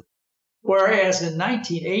 Mm-hmm. Whereas in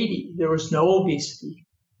 1980, there was no obesity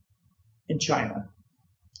in China.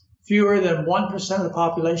 Fewer than 1% of the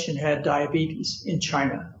population had diabetes in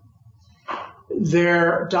China.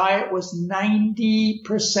 Their diet was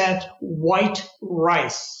 90% white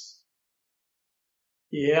rice.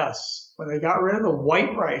 Yes, when they got rid of the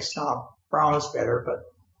white rice, now brown is better, but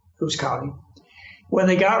who's counting? When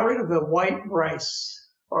they got rid of the white rice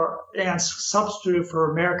and substituted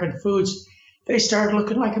for American foods, they started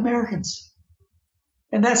looking like Americans.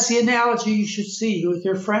 And that's the analogy you should see with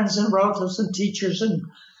your friends and relatives and teachers and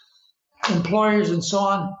employers and so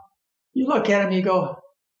on. You look at them, you go,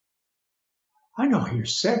 I know you're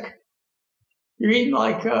sick. You're eating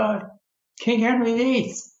like King Henry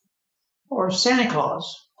VIII or Santa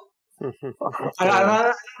Claus. I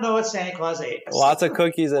don't know what Santa Claus ate. Lots of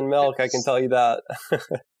cookies and milk, I can tell you that.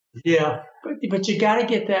 Yeah, but you got to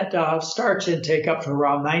get that starch intake up to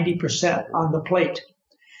around 90% on the plate.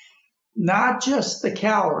 Not just the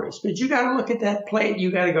calories, but you got to look at that plate.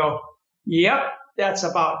 You got to go, yep, that's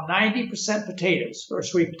about 90% potatoes or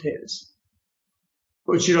sweet potatoes,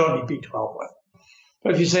 which you don't need B12 with.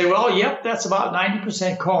 But if you say, well, yep, that's about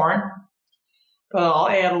 90% corn, but I'll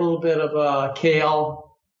add a little bit of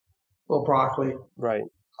kale, a little broccoli, right,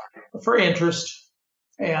 for interest,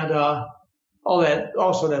 and all that,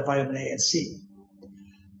 also that vitamin A and C,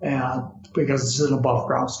 and because it's an above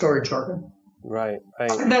ground storage organ. Right.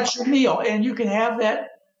 And that's your meal, and you can have that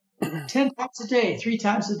 10 times a day, 3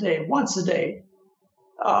 times a day, once a day.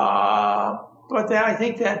 But I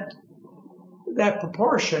think that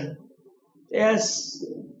proportion is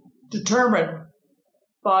determined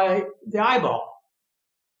by the eyeball,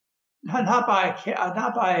 not by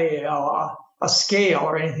a scale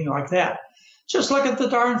or anything like that. Just look at the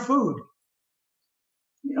darn food.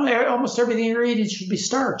 You know, almost everything you're eating should be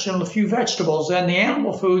starch and a few vegetables, and the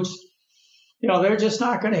animal foods, you know, they're just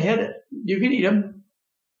not going to hit it. You can eat them.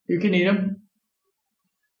 You can eat them.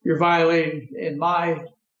 You're violating in my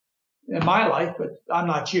life, but I'm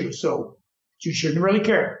not you, so you shouldn't really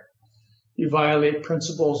care. You violate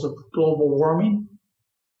principles of global warming.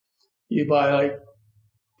 You violate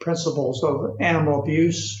principles of animal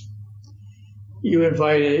abuse. You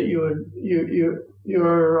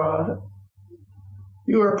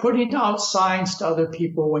are putting out signs to other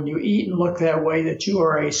people when you eat and look that way that you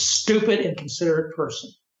are a stupid, inconsiderate person.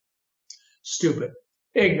 Stupid.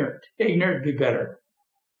 Ignorant. Ignorant would be better.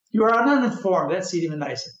 You are an uninformed. That's even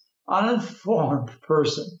nicer. Uninformed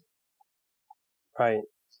person. Right.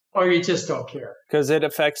 Or you just don't care. Because it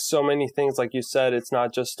affects so many things. Like you said, it's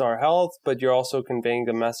not just our health, but you're also conveying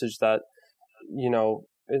the message that, you know,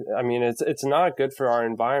 it's not good for our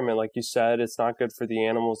environment. Like you said, it's not good for the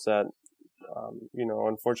animals that,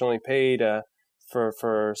 unfortunately paid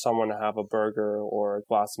for someone to have a burger or a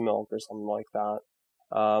glass of milk or something like that.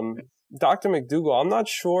 Dr. McDougall, I'm not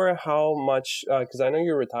sure how much, because I know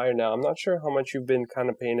you're retired now, I'm not sure how much you've been kind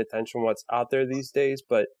of paying attention to what's out there these days,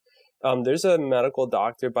 but there's a medical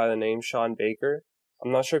doctor by the name Shawn Baker.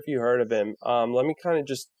 I'm not sure if you heard of him. Let me kind of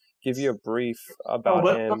just give you a brief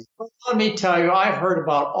about him. Let me tell you, I've heard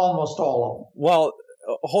about almost all of them. Well,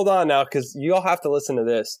 hold on now, because you'll have to listen to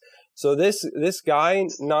this. So this guy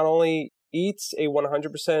not only eats a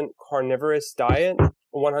 100% carnivorous diet,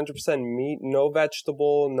 100% meat, no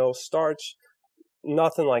vegetable, no starch,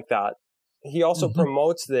 nothing like that. He also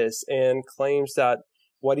promotes this and claims that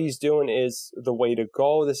what he's doing is the way to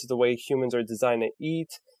go. This is the way humans are designed to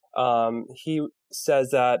eat. He says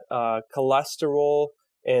that cholesterol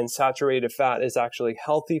and saturated fat is actually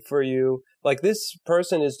healthy for you. Like, this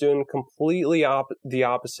person is doing completely the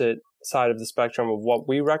opposite side of the spectrum of what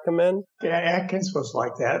we recommend. Yeah, Atkins was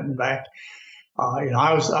like that. In fact,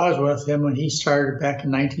 I was with him when he started back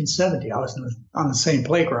in 1970. I was on the same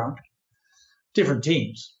playground, different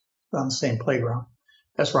teams on the same playground.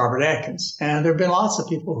 That's Robert Atkins. And there have been lots of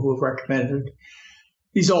people who have recommended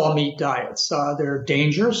these all-meat diets. They're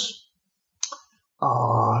dangerous.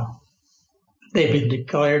 They've been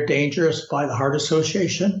declared dangerous by the Heart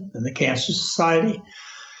Association and the Cancer Society.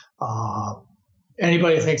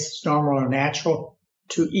 Anybody who thinks it's normal or natural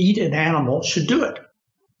to eat an animal should do it.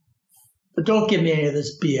 But don't give me any of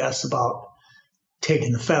this BS about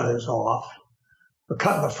taking the feathers off or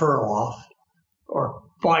cutting the fur off. Or,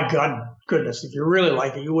 by goodness, if you really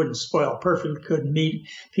like it, you wouldn't spoil perfectly good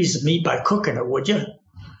piece of meat by cooking it, would you?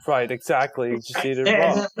 Right, exactly. Just eat it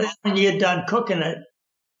raw. And when you get done cooking it,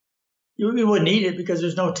 you wouldn't eat it because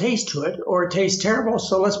there's no taste to it, or it tastes terrible,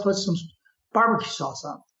 so let's put some barbecue sauce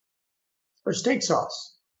on it, or steak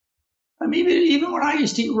sauce. I mean, even when I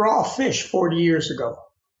used to eat raw fish 40 years ago,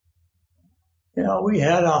 we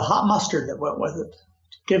had a hot mustard that went with it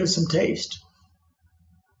to give it some taste.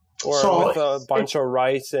 Or with a bunch of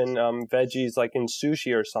rice and veggies, like in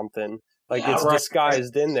sushi or something. Like it's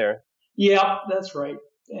disguised in there. Yeah, that's right.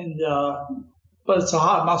 And but it's a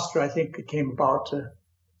hot mustard. I think it came about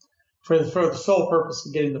for the sole purpose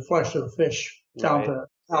of getting the flesh of the fish down to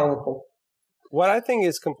palatable. What I think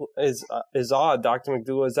is odd, Dr.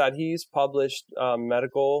 McDougall, is that he's published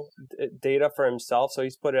medical data for himself. So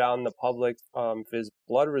he's put it out in the public for his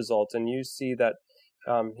blood results, and you see that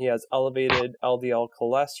he has elevated LDL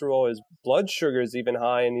cholesterol. His blood sugar is even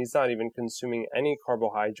high, and he's not even consuming any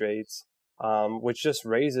carbohydrates, which just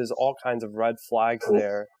raises all kinds of red flags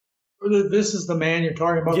there. This is the man you're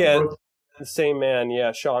talking about? Yeah, the same man,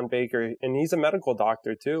 Sean Baker. And he's a medical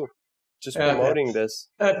doctor, too, just promoting this.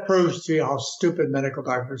 That proves to you how stupid medical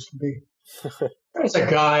doctors can be. There's a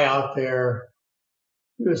guy out there,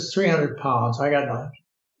 he was 300 pounds. I got in a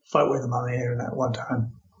fight with him on the internet one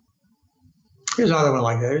time. Here's another one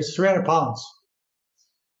like that. He was 300 pounds.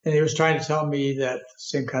 And he was trying to tell me that the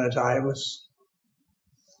same kind of diet was...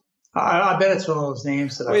 I bet it's one of those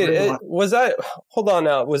names that was that... Hold on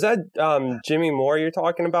now. Was that Jimmy Moore you're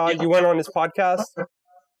talking about? Yeah. You went on his podcast?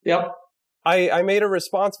 Yep. I made a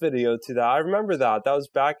response video to that. I remember that. That was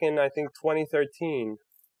back in, I think, 2013.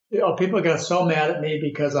 People got so mad at me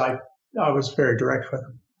because I was very direct with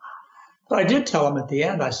them. But I did tell him at the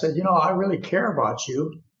end, I said, I really care about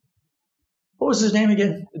you. What was his name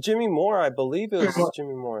again? Jimmy Moore, I believe it was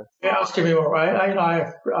Jimmy Moore. Yeah, it was Jimmy Moore.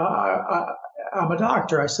 I'm a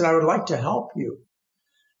doctor. I said, I would like to help you.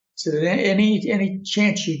 I said, any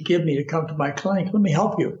chance you give me to come to my clinic, let me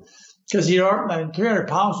help you. Because 300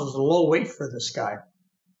 pounds was a low weight for this guy.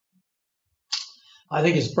 I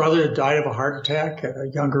think his brother died of a heart attack at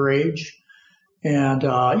a younger age. And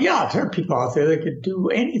there are people out there that could do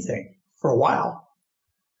anything for a while.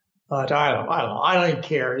 But I don't know. I don't even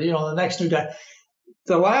care. The next new diet.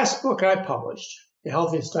 The last book I published, The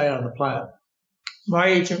Healthiest Diet on the Planet, my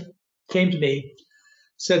agent came to me,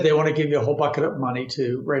 said they want to give you a whole bucket of money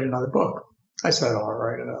to write another book. I said, I'll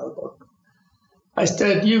write another book. I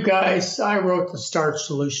said, you guys, I wrote The Starch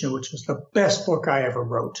Solution, which was the best book I ever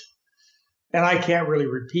wrote. And I can't really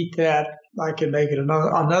repeat that. I can make it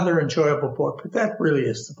another enjoyable book, but that really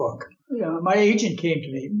is the book. My agent came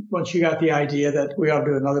to me when she got the idea that we ought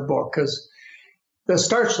to do another book because the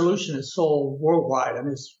Starch Solution is sold worldwide. I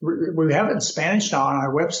mean, we have it in Spanish now on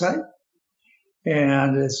our website,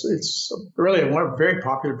 and it's really a very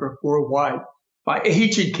popular book worldwide. My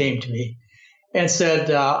agent came to me and said,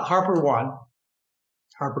 HarperCollins,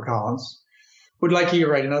 would like you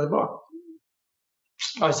to write another book.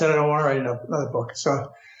 I said, I don't want to write another book.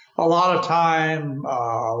 So a lot of time,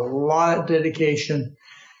 a lot of dedication,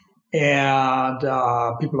 and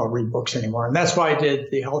people don't read books anymore. And that's why I did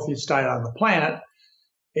The Healthiest Diet on the Planet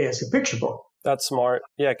as a picture book. That's smart.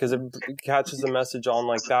 Yeah, because it catches the message on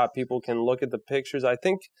like that. People can look at the pictures. I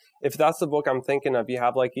think if that's the book I'm thinking of, you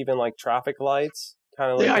have even traffic lights,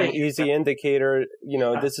 kind of like an easy indicator,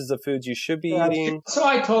 this is the foods you should be eating. So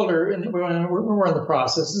I told her, and we're in the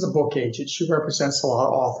process, this is a book agent. She represents a lot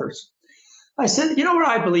of authors. I said, what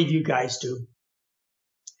I believe you guys do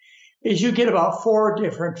is you get about 4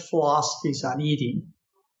 different philosophies on eating,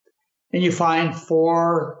 and you find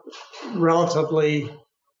 4 relatively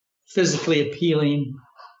physically appealing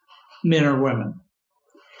men or women.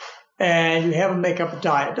 And you have them make up a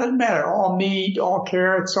diet. Doesn't matter. All meat, all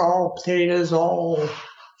carrots, all potatoes, all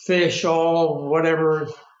fish, all whatever.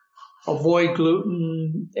 Avoid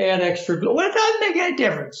gluten, add extra gluten. Well, it doesn't make any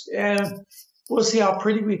difference. And we'll see how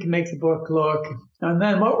pretty we can make the book look. And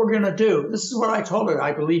then what we're going to do, this is what I told her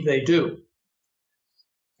I believe they do.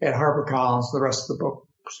 at HarperCollins, the rest of the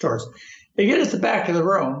bookstores. They get at the back of the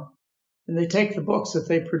room, and they take the books that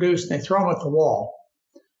they produce and they throw them at the wall.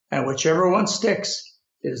 And whichever one sticks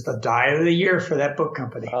is the diet of the year for that book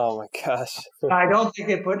company. Oh my gosh. I don't think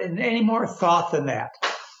they put in any more thought than that.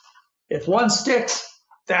 If one sticks,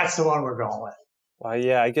 that's the one we're going with. Well,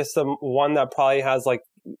 yeah, I guess the one that probably has like,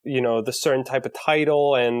 the certain type of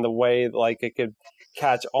title and the way like it could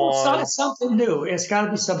catch on. It's something new. It's got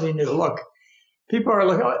to be something new. Look, people are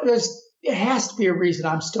looking, it has to be a reason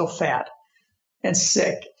I'm still fat and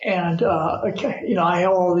sick. And, I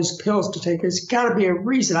have all these pills to take. There's got to be a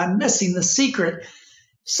reason. I'm missing the secret.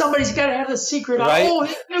 Somebody's got to have the secret. Right? Oh,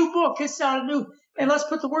 it's a new book. It's not a new. And let's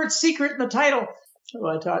put the word secret in the title.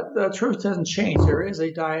 But the truth doesn't change. There is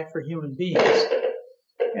a diet for human beings.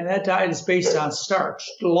 And that diet is based on starch,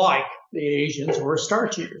 like the Asians were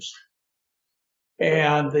starch eaters.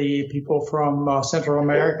 And the people from Central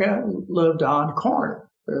America lived on corn,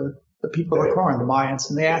 the people of corn, the Mayans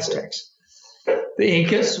and the Aztecs. The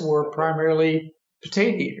Incas were primarily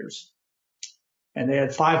potato eaters. And they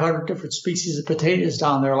had 500 different species of potatoes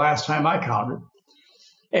down there last time I counted.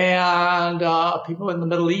 And people in the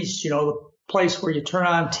Middle East, the place where you turn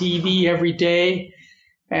on TV every day,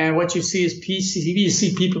 and what you see is PCTV. You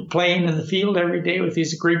see people playing in the field every day with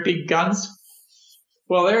these great big guns.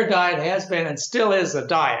 Well, their diet has been and still is a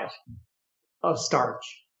diet of starch.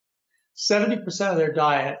 70% of their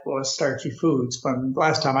diet was starchy foods. When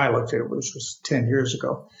last time I looked at it, which was 10 years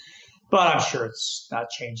ago. But I'm sure it's not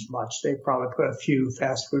changed much. They probably put a few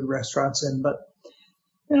fast food restaurants in, but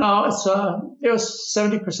it was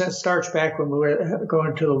 70% starch back when we were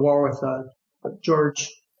going to the war with the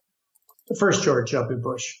first George W.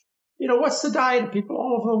 Bush. What's the diet of people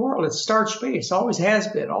all over the world? It's starch-based, always has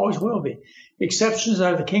been, always will be. The exceptions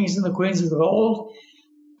are the kings and the queens of the old.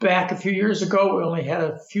 Back a few years ago, we only had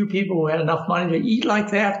a few people who had enough money to eat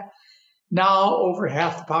like that. Now, over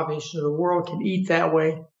half the population of the world can eat that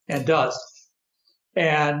way and does.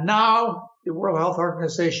 And now, the World Health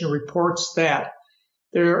Organization reports that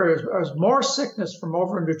there is more sickness from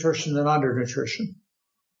overnutrition than undernutrition.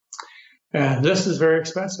 And this is very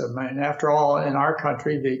expensive. I mean, after all, in our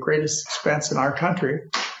country, the greatest expense in our country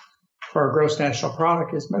for our gross national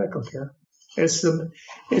product is medical care. It's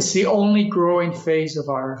the only growing phase of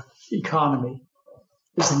our economy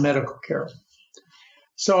is the medical care.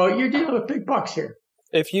 So you're dealing with big bucks here.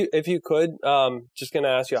 If you could, just going to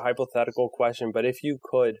ask you a hypothetical question, but if you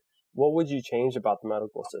could, what would you change about the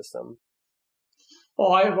medical system?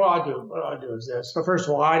 What I do is this. So first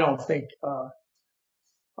of all, I don't think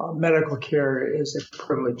medical care is a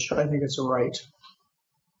privilege. I think it's a right.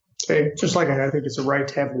 Okay? Just like I think it's a right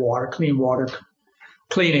to have water,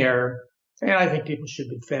 clean air, and I think people should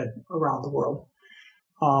be fed around the world.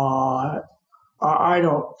 I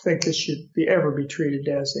don't think this should ever be treated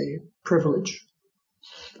as a privilege,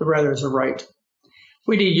 but rather as a right.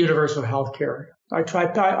 We need universal health care. I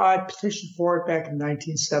petitioned for it back in the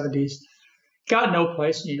 1970s. Got no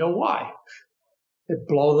place, and you know why? It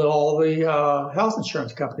blew all the health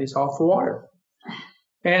insurance companies off the water.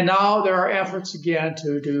 And now there are efforts again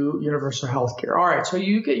to do universal health care. All right, so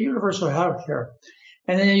you get universal health care,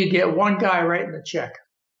 and then you get one guy writing the check.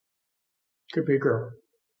 Could be a girl,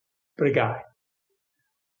 but a guy.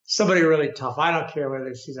 Somebody really tough. I don't care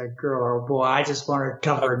whether she's a girl or a boy. I just want her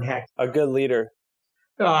tougher than heck. A good leader.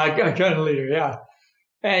 A good leader, yeah.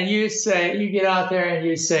 And you get out there and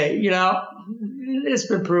you say, it's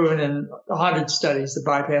been proven in 100 studies that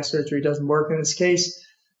bypass surgery doesn't work in this case.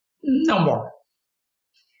 No more.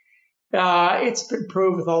 It's been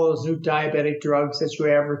proved with all those new diabetic drugs that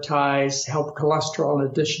you advertise, help cholesterol in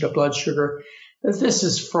addition to blood sugar, that this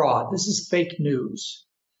is fraud. This is fake news.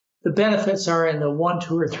 The benefits are in the 1,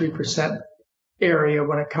 2, or 3% area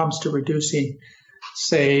when it comes to reducing,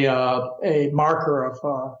 say, a marker of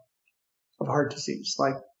heart disease,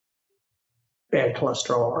 like bad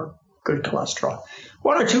cholesterol or good cholesterol.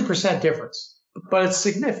 1 or 2% difference, but it's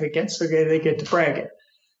significant, so they get to brag it.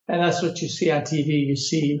 And that's what you see on TV. You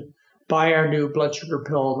see, buy our new blood sugar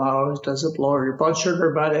pill. Not only does it lower your blood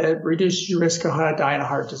sugar, but it reduces your risk of dying of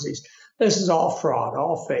heart disease. This is all fraud,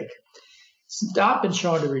 all fake. It's not been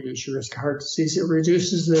shown to reduce your risk of heart disease. It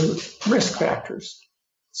reduces the risk factors,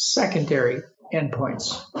 secondary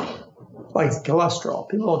endpoints, like cholesterol.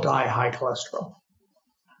 People will die of high cholesterol.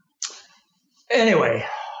 Anyway,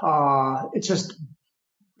 it's just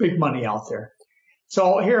big money out there.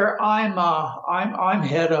 So here I'm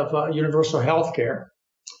head of universal health care,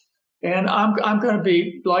 and I'm going to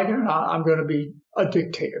be, like it or not, I'm going to be a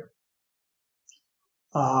dictator.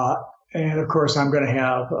 And of course, I'm going to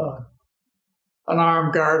have an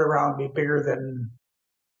armed guard around me bigger than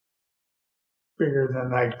bigger than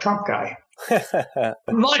that Trump guy.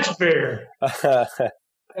 Much bigger.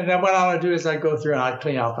 And then what I would do is I'd go through and I'd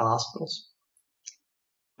clean out the hospitals.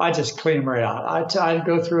 I'd just clean them right out. I'd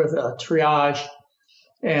go through a triage,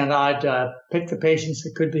 and I'd pick the patients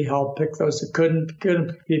that could be helped, pick those that couldn't,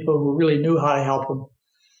 people who really knew how to help them.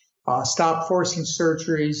 Stop forcing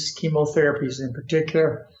surgeries, chemotherapies in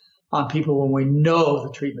particular, on people when we know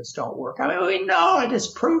the treatments don't work. I mean, we know it is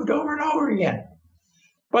proved over and over again.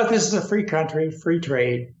 But this is a free country, free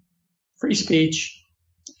trade, free speech,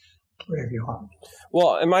 whatever you want.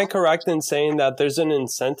 Well, am I correct in saying that there's an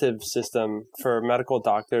incentive system for medical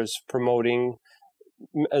doctors promoting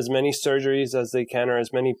as many surgeries as they can or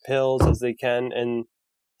as many pills as they can, and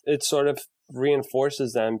it sort of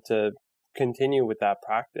reinforces them to continue with that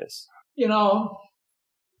practice? You know,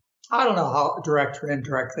 I don't know how direct or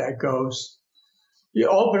indirect that goes. You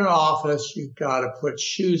open an office, you've got to put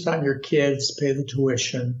shoes on your kids, pay the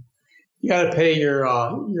tuition. You got to pay your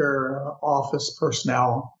office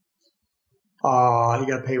personnel. You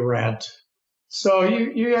got to pay rent. So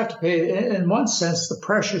you have to pay, in one sense, the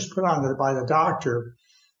pressures put on it by the doctor,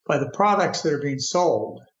 by the products that are being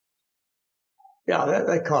sold. Yeah,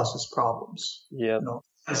 that causes problems. Yeah. You know,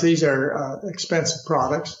 these are expensive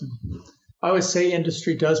products. I would say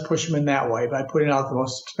industry does push them in that way by putting out the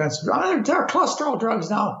most expensive. There are cholesterol drugs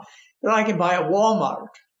now that I can buy at Walmart.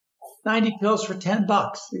 90 pills for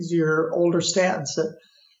 $10. These are your older statins that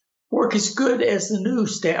work as good as the new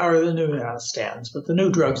statins, but the new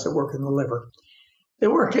drugs that work in the liver. They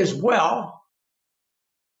work as well,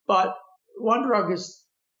 but one drug is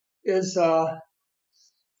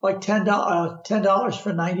like $10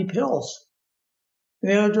 for 90 pills.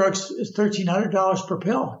 And the other drug is $1,300 per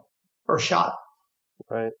pill or shot.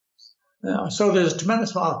 Right. Yeah, so there's a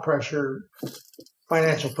tremendous amount of pressure,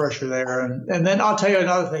 financial pressure there. And then I'll tell you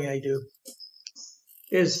another thing they do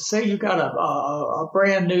is, say you got a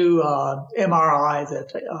brand new MRI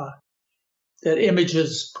that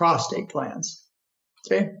images prostate glands.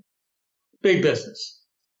 Okay, big business.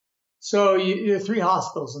 So you have 3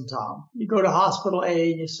 hospitals in town. You go to hospital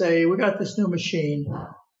A and you say, we got this new machine.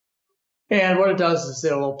 And what it does is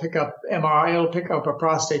it'll pick up MRI, it'll pick up a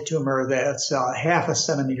prostate tumor that's half a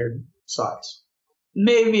centimeter size.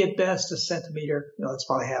 Maybe at best a centimeter, it's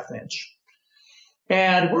about a half an inch.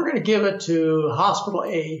 And we're going to give it to hospital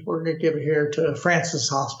A. We're going to give it here to Francis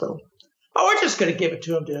Hospital. Oh, we're just going to give it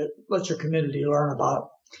to them to let your community learn about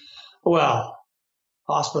it. Well,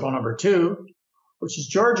 hospital number 2, which is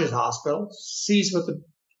George's Hospital, sees what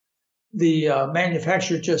the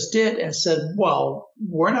manufacturer just did and said, well,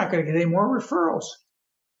 we're not going to get any more referrals.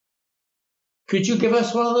 Could you give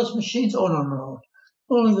us one of those machines? Oh, no.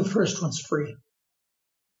 Only the first one's free.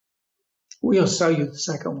 We'll sell you the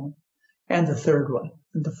second one and the third one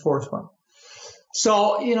and the fourth one.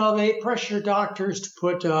 So, they pressure doctors to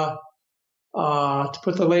put the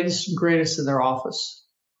latest and greatest in their office.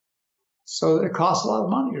 So it costs a lot of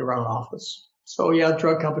money to run an office. So, yeah,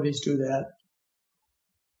 drug companies do that.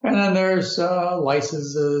 And then there's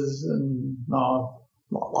licenses and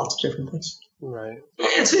lots of different things. Right.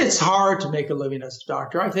 It's hard to make a living as a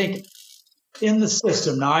doctor. I think in the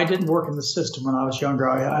system, now I didn't work in the system when I was younger.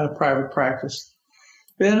 I had a private practice.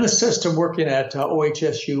 But in the system, working at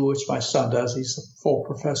OHSU, which my son does, he's a full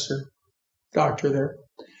professor, doctor there,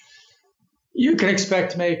 you can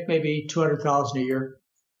expect to make maybe $200,000 a year.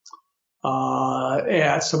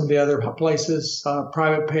 At some of the other places,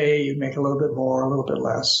 private pay, you make a little bit more, a little bit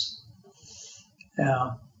less.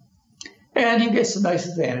 Yeah. And you get some nice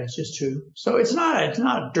advantages too. So it's not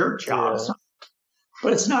a dirt job,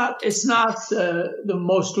 but it's not the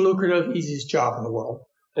most lucrative, easiest job in the world.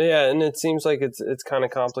 Yeah, and it seems like it's kind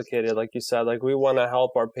of complicated, like you said. Like, we want to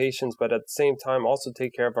help our patients, but at the same time also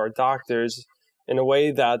take care of our doctors in a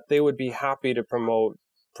way that they would be happy to promote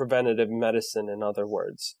preventative medicine, in other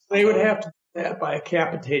words. They would have to do that by a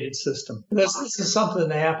capitated system. This is something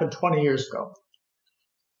that happened 20 years ago.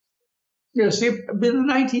 See, in the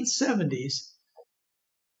 1970s,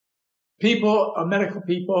 people, medical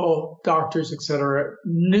people, doctors, etc.,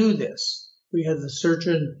 knew this. We had the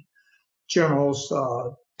Surgeon General's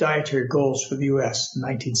dietary goals for the U.S. in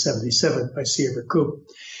 1977 by C. Everett Koop.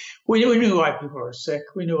 We knew why people are sick.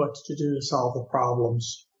 We knew what to do to solve the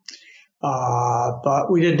problems. But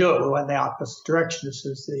we didn't do it. We went in the opposite direction. As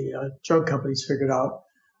soon as the drug companies figured out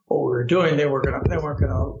what we were doing, they weren't going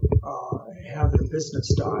to have their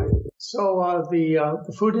business die. So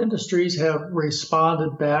the food industries have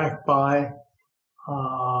responded back by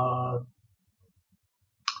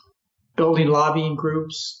building lobbying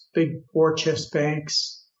groups, big war chest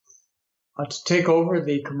banks, to take over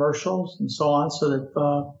the commercials and so on, so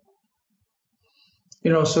that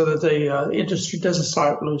so that the industry doesn't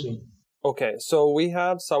start losing. Okay, so we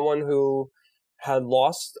have someone who had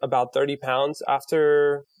lost about 30 pounds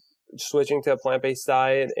after switching to a plant-based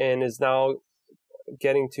diet and is now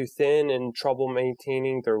getting too thin and trouble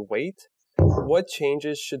maintaining their weight. What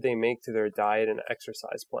changes should they make to their diet and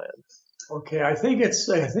exercise plan? Okay, I think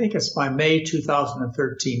it's my May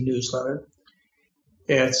 2013 newsletter.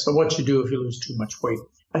 It's what you do if you lose too much weight.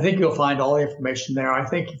 I think you'll find all the information there. I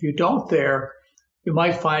think if you don't there, you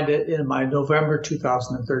might find it in my November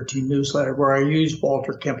 2013 newsletter where I use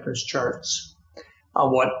Walter Kempner's charts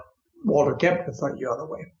on what Walter Kempner thought you ought to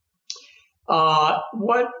weigh.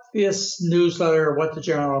 What this newsletter, what the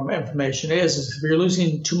general information is if you're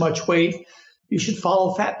losing too much weight, you should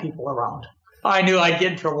follow fat people around. I knew I'd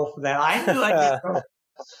get in trouble for that. I knew I'd get in trouble.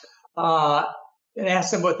 And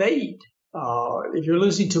ask them what they eat. If you're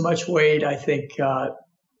losing too much weight, I think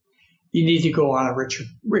you need to go on a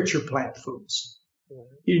richer plant foods.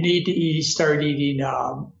 You need to start eating,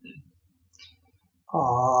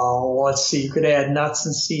 let's see, you could add nuts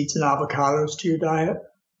and seeds and avocados to your diet.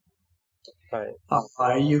 Right.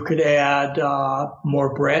 You could add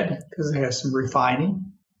more bread because it has some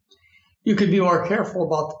refining. You could be more careful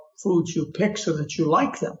about the foods you pick so that you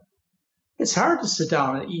like them. It's hard to sit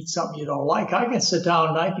down and eat something you don't like. I can sit down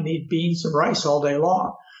and I can eat beans and rice all day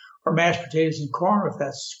long, or mashed potatoes and corn if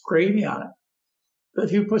that's gravy on it. But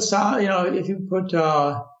if you put some,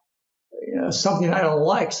 something I don't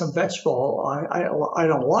like, some vegetable I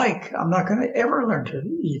don't like, I'm not going to ever learn to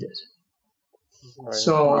eat it. Right.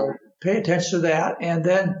 So pay attention to that. And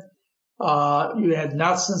then you add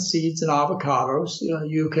nuts and seeds and avocados.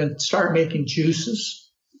 You can start making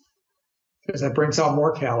juices because that brings out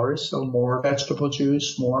more calories. So more vegetable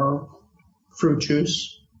juice, more fruit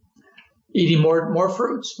juice. Eating more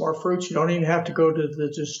fruits. You don't even have to go to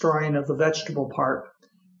the destroying of the vegetable part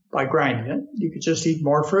by grinding it. You could just eat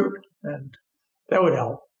more fruit, and that would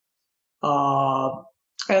help.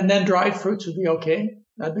 And then dried fruits would be okay.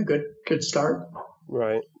 That'd be a good start.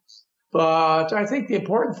 Right. But I think the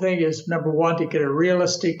important thing is, number one, to get a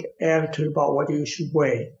realistic attitude about what you should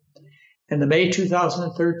weigh. In the May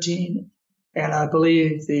 2013, and I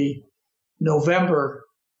believe the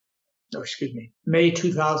May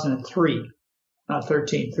 2003, not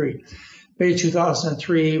 13, 3. May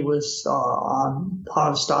 2003 was on how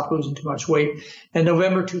to stop losing too much weight. And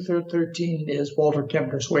November 2013 is Walter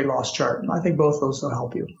Kempner's weight loss chart. And I think both those will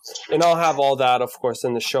help you. And I'll have all that, of course,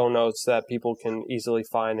 in the show notes that people can easily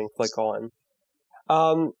find and click on.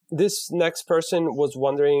 This next person was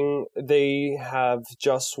wondering, they have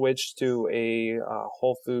just switched to a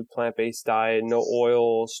whole food plant-based diet, no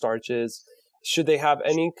oil, starches. Should they have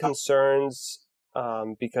any concerns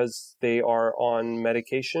because they are on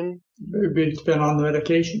medication? It would depend on the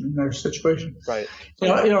medication in their situation. Right.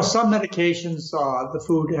 Some medications, the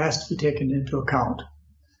food has to be taken into account.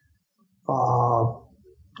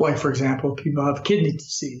 Like, for example, people have kidney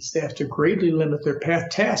disease. They have to greatly limit their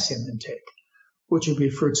potassium intake, which would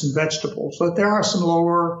be fruits and vegetables. But there are some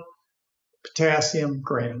lower potassium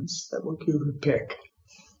grains that you could pick.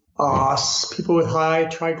 People with high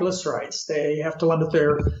triglycerides, they have to limit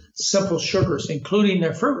their simple sugars, including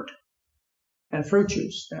their fruit and fruit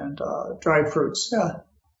juice and dried fruits. Yeah.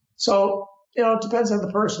 So, it depends on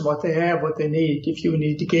the person, what they have, what they need. If you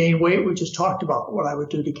need to gain weight, we just talked about what I would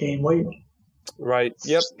do to gain weight. Right.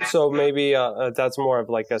 Yep. So maybe that's more of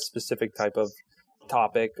like a specific type of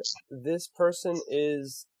topic. This person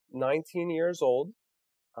is 19 years old.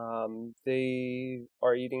 They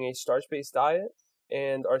are eating a starch-based diet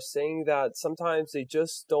and are saying that sometimes they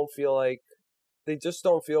just don't feel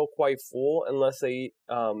quite full unless they eat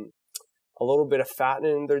a little bit of fat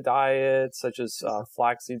in their diet, such as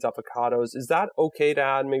flax seeds, avocados. Is that okay to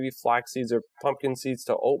add maybe flax seeds or pumpkin seeds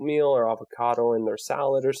to oatmeal or avocado in their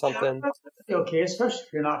salad or something? Yeah, that's okay, especially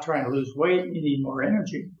if you're not trying to lose weight, you need more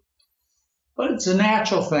energy. But it's a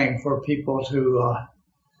natural thing for people to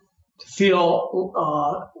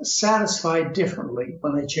feel satisfied differently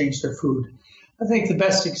when they change their food. I think the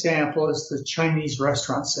best example is the Chinese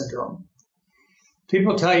restaurant syndrome.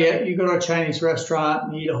 People tell you, you go to a Chinese restaurant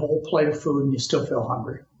and eat a whole plate of food and you still feel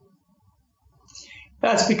hungry.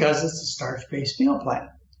 That's because it's a starch-based meal plan.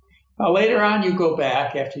 Now, later on, you go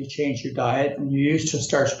back after you change your diet and you're used to a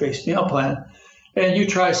starch-based meal plan, and you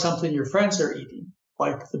try something your friends are eating,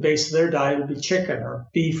 like the base of their diet would be chicken or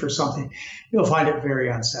beef or something. You'll find it very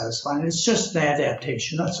unsatisfying. It's just an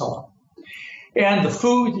adaptation, that's all. And the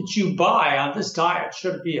food that you buy on this diet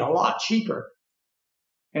should be a lot cheaper.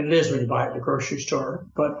 And it is when you buy it at the grocery store.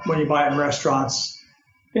 But when you buy it in restaurants,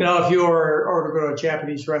 If you order to go to a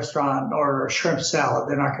Japanese restaurant and order a shrimp salad,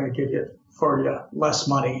 they're not going to give you for you less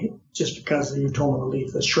money just because you told them to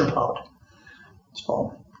leave the shrimp out.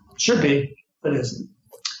 So should be, but isn't.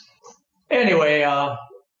 Anyway,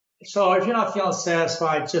 so if you're not feeling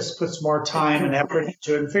satisfied, just put some more time and effort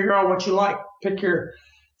into it and figure out what you like. Pick your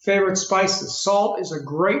favorite spices. Salt is a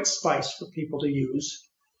great spice for people to use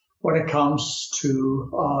when it comes to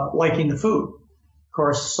liking the food. Of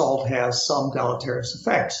course, salt has some deleterious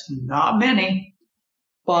effects. Not many,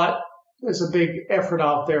 but there's a big effort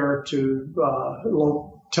out there to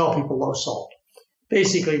tell people low salt.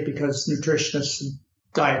 Basically because nutritionists and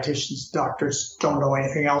dietitians, doctors don't know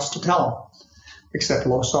anything else to tell them except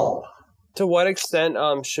low salt. To what extent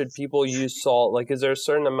should people use salt? Like, is there a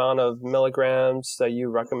certain amount of milligrams that you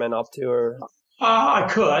recommend up to? Or I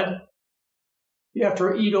could. You have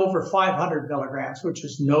to eat over 500 milligrams, which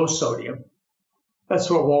is no sodium. That's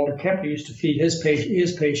what Walter Kemper used to feed his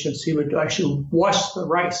patients. He would actually wash the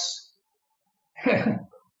rice.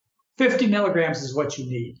 50 milligrams is what you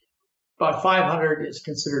need. About 500 is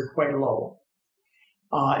considered quite low.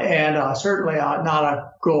 And certainly not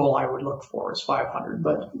a goal I would look for is 500.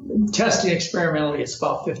 But testing experimentally, it's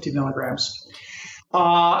about 50 milligrams.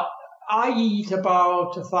 I eat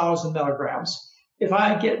about 1,000 milligrams. If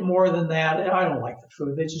I get more than that, I don't like the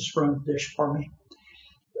food. They just ruin the dish for me.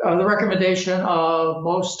 The recommendation of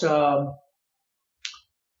most health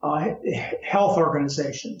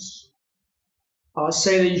organizations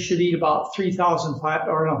say that you should eat about 3,500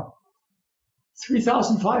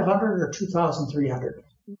 or 2,300.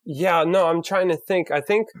 Yeah, no, I'm trying to think. I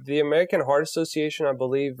think the American Heart Association, I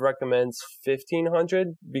believe, recommends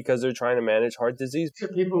 1,500 because they're trying to manage heart disease. For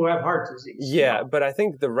people who have heart disease. Yeah, but I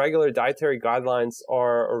think the regular dietary guidelines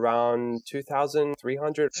are around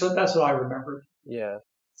 2,300. So that's what I remember. Yeah.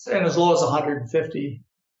 And as low as 150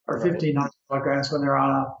 or 1,500 milligrams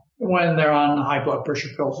when they're on high blood pressure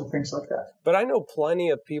pills or things like that. But I know plenty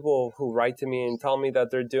of people who write to me and tell me that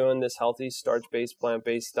they're doing this healthy starch-based,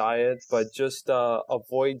 plant-based diet, but just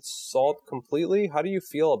avoid salt completely. How do you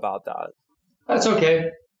feel about that? That's okay.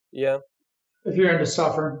 Yeah. If you're into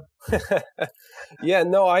suffering. Yeah,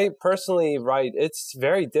 no, I personally, it's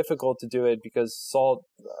very difficult to do it because salt,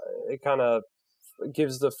 it kind of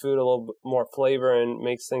gives the food a little bit more flavor and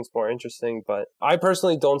makes things more interesting. But I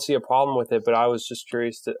personally don't see a problem with it, but I was just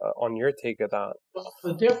curious on your take of that. Well,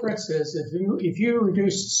 the difference is if you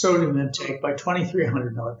reduce sodium intake by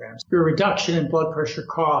 2,300 milligrams, your reduction in blood pressure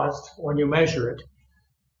caused when you measure it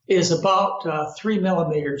is about 3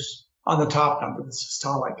 millimeters on the top number, the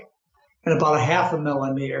systolic, and about 0.5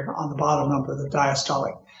 millimeter on the bottom number, the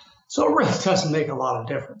diastolic. So it really doesn't make a lot of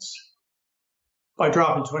difference by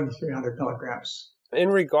dropping 2,300 milligrams. In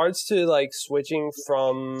regards to like switching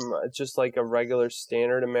from just like a regular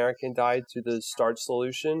standard American diet to the starch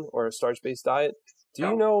solution or a starch-based diet, do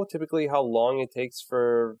you know typically how long it takes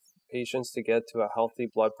for patients to get to a healthy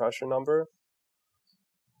blood pressure number?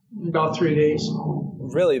 About 3 days.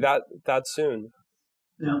 Really? That soon?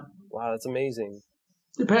 Yeah. Wow, that's amazing.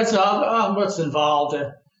 Depends on what's involved.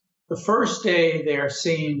 The first day they are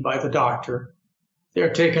seen by the doctor,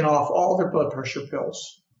 they're taking off all their blood pressure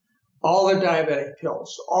pills, all their diabetic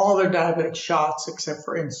pills, all their diabetic shots except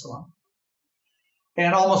for insulin.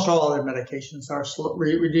 And almost all other medications are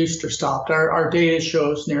reduced or stopped. Our data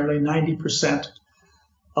shows nearly 90%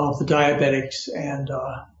 of the diabetics and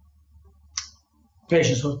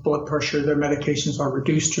patients with blood pressure, their medications are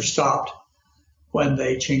reduced or stopped when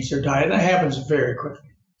they change their diet. And it happens very quickly.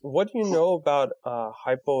 What do you know about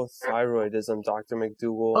hypothyroidism, Dr.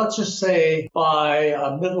 McDougall? Let's just say by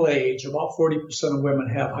middle age, about 40% of women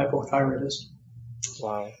have hypothyroidism.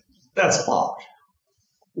 Wow. That's a lot.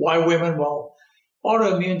 Why women? Well,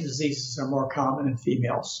 autoimmune diseases are more common in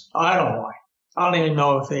females. I don't know why. I don't even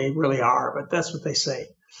know if they really are, but that's what they say.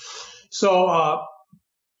 So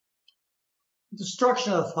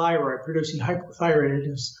destruction of the thyroid, producing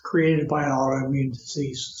hypothyroidism, is created by an autoimmune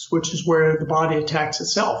disease, which is where the body attacks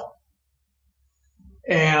itself.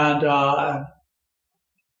 And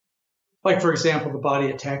like, for example, the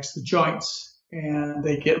body attacks the joints, and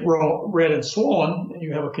they get red and swollen, and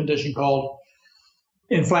you have a condition called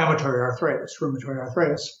inflammatory arthritis, rheumatoid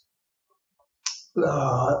arthritis.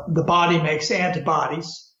 The body makes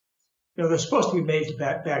antibodies. They're supposed to be made to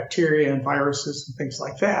bacteria and viruses and things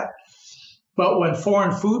like that. But when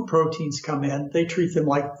foreign food proteins come in, they treat them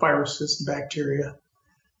like viruses and bacteria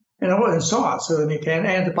and so on. So they make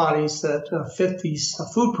antibodies that fit these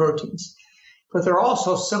food proteins. But they're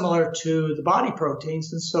also similar to the body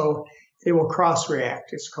proteins, and so they will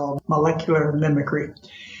cross-react. It's called molecular mimicry.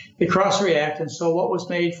 They cross-react, and so what was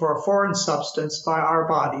made for a foreign substance by our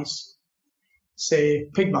bodies say,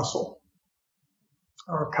 pig muscle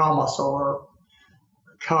or cow muscle or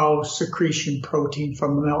cow secretion protein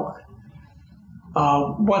from the milk.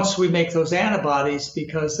 Once we make those antibodies,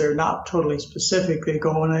 because they're not totally specific, they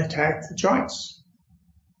go and attack the joints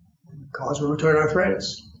and cause rheumatoid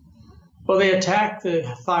arthritis. Well, they attack the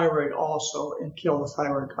thyroid also and kill the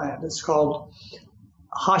thyroid gland. It's called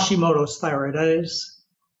Hashimoto's thyroiditis.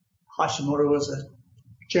 Hashimoto was a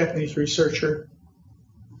Japanese researcher,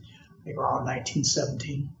 I think around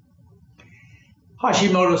 1917.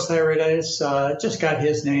 Hashimoto's thyroiditis just got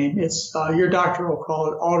his name. It's your doctor will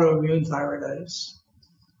call it autoimmune thyroiditis.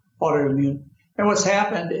 Autoimmune. And what's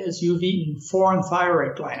happened is you've eaten foreign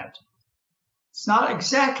thyroid gland. It's not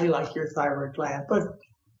exactly like your thyroid gland, but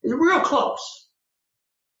it's real close.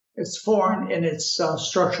 It's foreign in its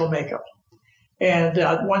structural makeup. And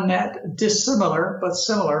when that dissimilar but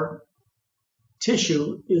similar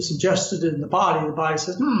tissue is ingested in the body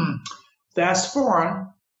says, that's foreign.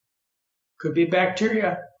 Could be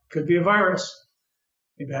bacteria, could be a virus.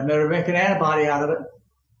 Maybe I better make an antibody out of it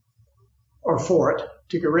or for it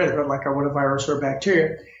to get rid of it, like I would a virus or a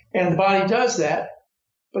bacteria. And the body does that,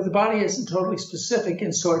 but the body isn't totally specific,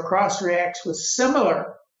 and so it cross-reacts with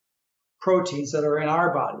similar proteins that are in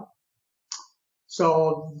our body.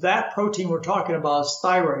 So that protein we're talking about is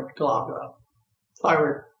thyroid globulin,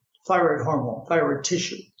 thyroid hormone, thyroid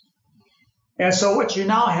tissue. And so what you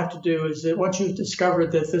now have to do is that once you've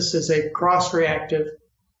discovered that this is a cross-reactive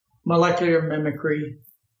molecular mimicry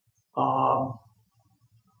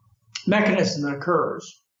mechanism that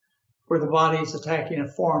occurs where the body is attacking a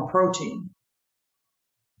foreign protein,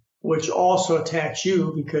 which also attacks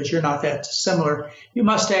you because you're not that similar, you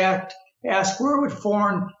must ask where would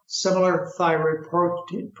foreign similar thyroid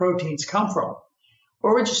proteins come from?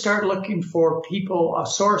 Or would you start looking for a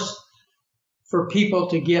source for people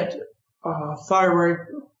to get thyroid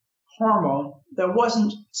hormone that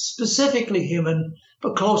wasn't specifically human,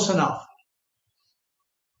 but close enough?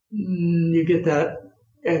 You get that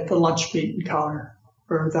at the lunch meat counter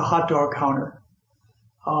or the hot dog counter.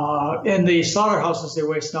 In the slaughterhouses, they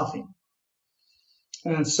waste nothing.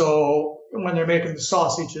 And so when they're making the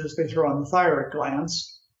sausages, they throw on the thyroid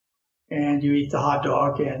glands, and you eat the hot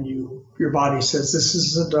dog, and your body says, this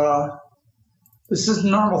isn't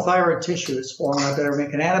normal thyroid tissue. It's foreign. I better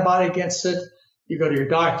make an antibody against it. You go to your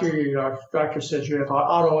doctor says you have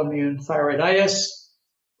autoimmune thyroiditis.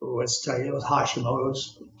 Let's tell you it was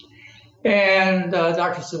Hashimoto's. And the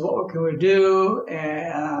doctor says, what can we do?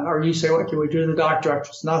 Or you say, what can we do? The doctor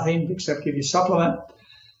says, nothing except give you a supplement.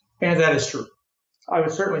 And that is true. I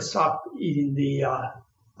would certainly stop eating the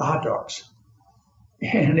hot dogs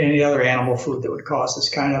and any other animal food that would cause this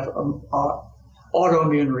kind of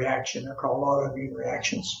autoimmune reaction. They're called autoimmune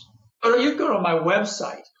reactions. So you go to my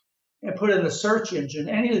website and put in the search engine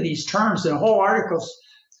any of these terms, and a whole article's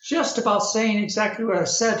just about saying exactly what I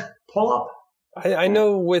said. Pull up. I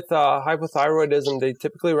know with hypothyroidism, they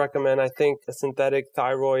typically recommend, I think, a synthetic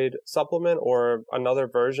thyroid supplement or another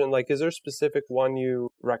version. Like, is there a specific one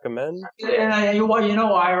you recommend? And I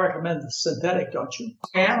recommend the synthetic, don't you?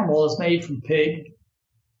 The animal is made from pig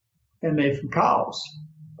and made from cows.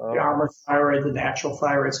 The armored thyroid, the natural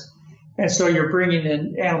thyroids. And so you're bringing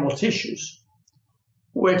in animal tissues,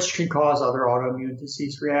 which can cause other autoimmune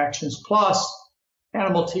disease reactions. Plus,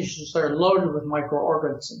 animal tissues are loaded with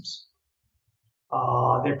microorganisms.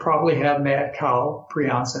 They probably have mad cow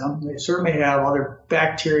prions in them. They certainly have other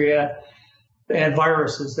bacteria and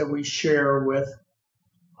viruses that we share with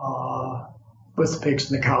the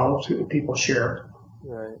pigs and the cows. People share.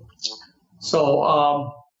 Right.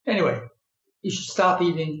 So anyway, you should stop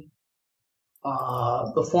eating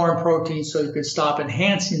the foreign proteins so you can stop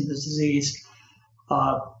enhancing the disease.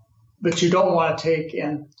 But you don't want to take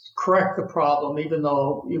and correct the problem, even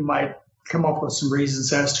though you might come up with some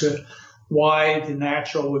reasons as to why the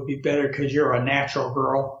natural would be better because you're a natural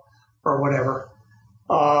girl or whatever.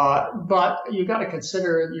 But you got to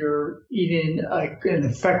consider you're eating an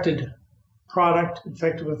infected product,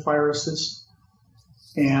 infected with viruses,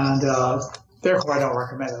 and therefore I don't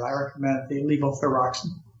recommend it. I recommend the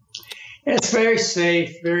levothyroxine. It's very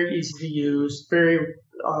safe, very easy to use, very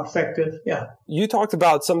effective. Yeah. You talked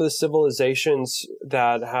about some of the civilizations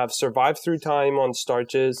that have survived through time on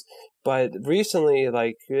starches. But recently,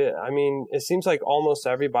 it seems like almost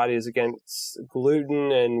everybody is against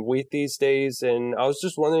gluten and wheat these days. And I was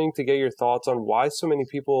just wondering to get your thoughts on why so many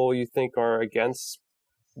people you think are against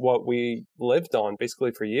what we lived on basically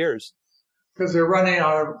for years. Because they're running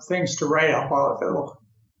out of things to write about that will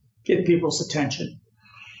get people's attention.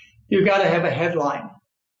 You've got to have a headline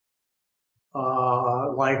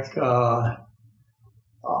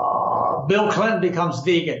Bill Clinton becomes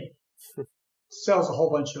vegan. sells a whole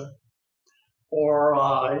bunch of,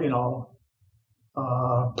 or,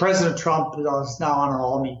 President Trump is now on an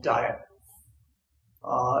all-meat diet.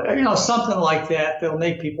 Something like that that'll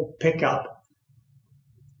make people pick up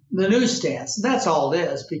the newsstands. And that's all it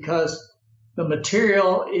is, because the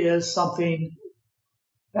material is something,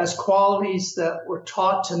 has qualities that were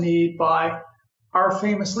taught to me by our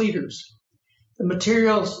famous leaders. The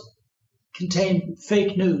materials contain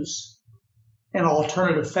fake news and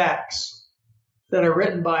alternative facts that are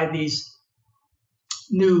written by these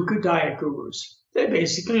new diet gurus. They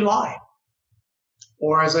basically lie.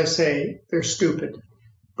 Or as I say, they're stupid.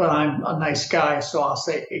 But I'm a nice guy, so I'll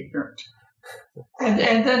say ignorant. And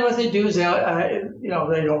then what they do is they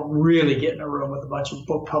don't really get in a room with a bunch of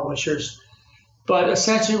book publishers. But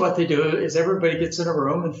essentially what they do is everybody gets in a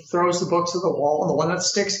room and throws the books at the wall, and the one that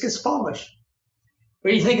sticks gets published.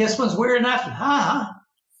 But you think this one's weird enough?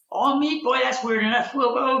 All meat, boy, that's weird enough. We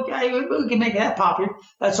can make that popular.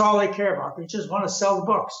 That's all they care about. They just want to sell the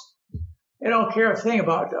books. They don't care a thing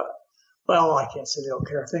about I can't say they don't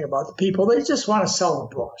care a thing about the people. They just want to sell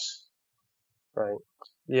the books. Right.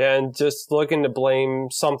 Yeah, and just looking to blame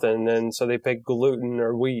something, and so they pick gluten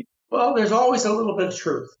or wheat. Well, there's always a little bit of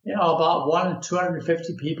truth. About 1 in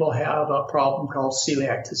 250 people have a problem called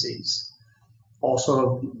celiac disease,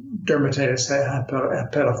 also dermatitis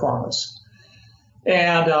herpetiformis.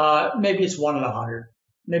 And maybe it's 1 in 100,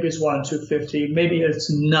 maybe it's 1 in 250, maybe it's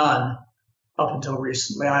none up until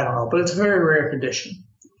recently. I don't know, but it's a very rare condition.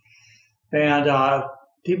 And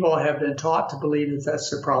people have been taught to believe that that's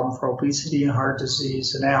the problem for obesity and heart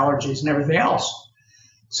disease and allergies and everything else.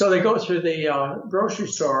 So they go through the grocery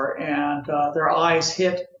store and their eyes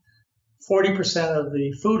hit 40% of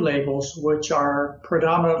the food labels, which are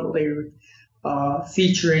predominantly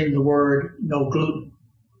featuring the word no gluten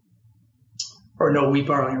or no wheat,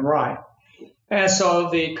 barley, and rye. And so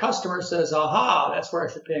the customer says, aha, that's where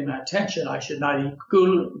I should pay my attention. I should not eat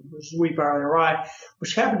gluten, which is wheat, barley, and rye,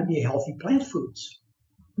 which happen to be healthy plant foods.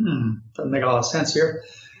 Doesn't make a lot of sense here.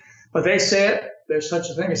 But they say it. There's such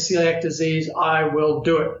a thing as celiac disease. I will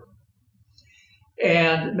do it.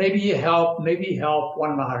 And maybe you help 1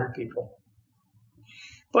 in 100 people.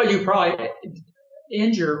 But you probably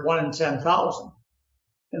injure 1 in 10,000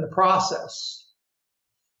 in the process,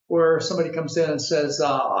 where somebody comes in and says,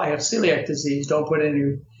 I have celiac disease, don't put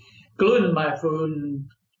any gluten in my food, and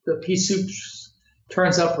the pea soup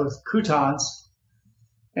turns up with croutons,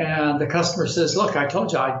 and the customer says, look, I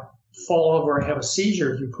told you I'd fall over and have a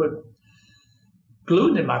seizure if you put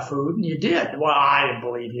gluten in my food, and you did. Well, I didn't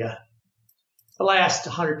believe you. The last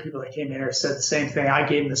 100 people that came in here said the same thing. I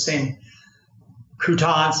gave them the same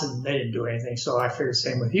croutons, and they didn't do anything, so I figured the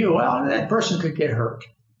same with you. Well, that person could get hurt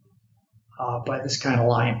by this kind of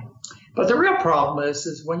lying. But the real problem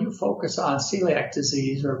is when you focus on celiac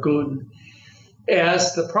disease or gluten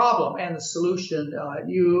as the problem and the solution,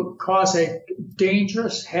 you cause a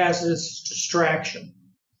dangerous, hazardous distraction.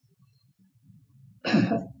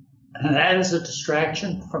 And that is a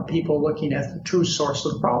distraction from people looking at the true source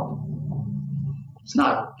of the problem. It's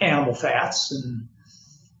not animal fats and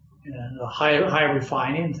high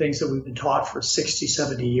refining and things that we've been taught for 60,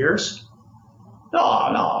 70 years.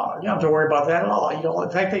 No, you don't have to worry about that at all.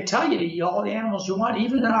 In fact, they tell you to eat all the animals you want,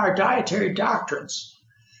 even in our dietary doctrines.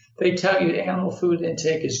 They tell you animal food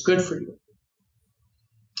intake is good for you.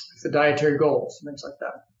 It's the dietary goals, things like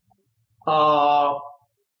that.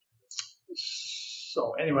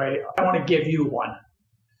 So anyway, I want to give you one.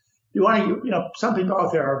 Some people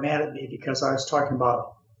out there are mad at me because I was talking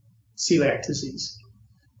about celiac disease.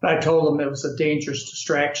 But I told them it was a dangerous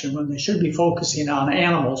distraction when they should be focusing on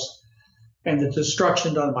animals and the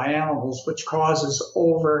destruction done by animals, which causes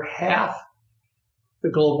over half the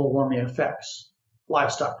global warming effects,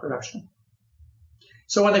 livestock production.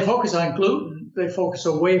 So when they focus on gluten, they focus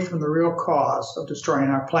away from the real cause of destroying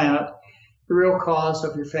our planet, the real cause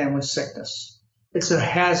of your family's sickness. It's a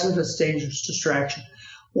hazardous, dangerous distraction,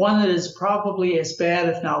 one that is probably as bad,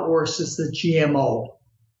 if not worse, as the GMO,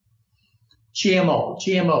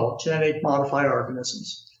 genetic modified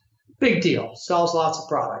organisms. Big deal. Sells lots of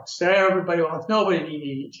products. Everybody wants, nobody can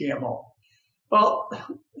eat GMO. Well,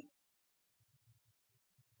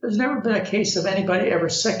 there's never been a case of anybody ever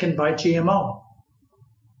sickened by GMO.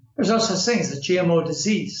 There's no such thing as a GMO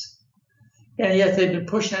disease. And yet they've been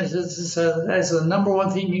pushing it as the number one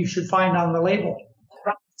thing you should find on the label.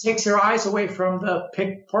 It takes their eyes away from the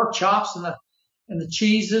pork chops and the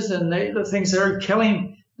cheeses and the things that are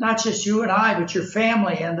killing not just you and I, but your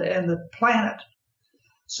family and the planet.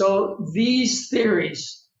 So these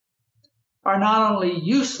theories are not only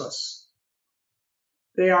useless,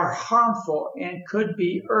 they are harmful and could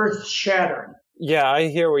be earth-shattering. Yeah, I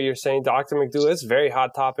hear what you're saying, Dr. McDougall. It's a very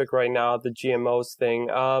hot topic right now, the GMOs thing.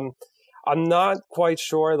 I'm not quite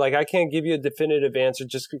sure. Like, I can't give you a definitive answer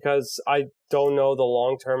just because I don't know the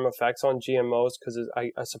long-term effects on GMOs because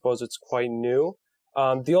I suppose it's quite new.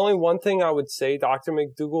 The only one thing I would say, Dr.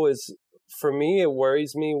 McDougall, is for me, it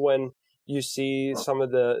worries me when you see some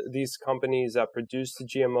of these companies that produce the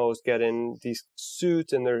GMOs get in these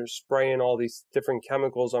suits and they're spraying all these different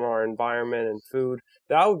chemicals on our environment and food.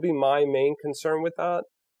 That would be my main concern with that.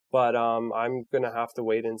 But I'm going to have to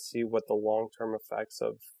wait and see what the long-term effects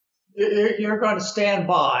of. You're going to stand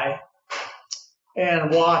by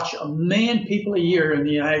and watch 1 million people a year in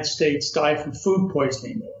the United States die from food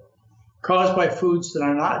poisoning caused by foods that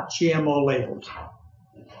are not GMO labeled.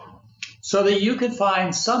 So that you can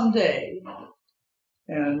find someday,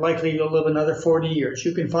 and likely you'll live another 40 years,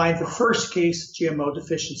 you can find the first case of GMO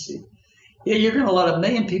deficiency. Yeah, you're going to let 1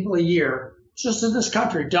 million people a year, just in this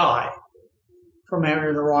country, die from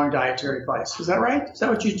having the wrong dietary advice. Is that right? Is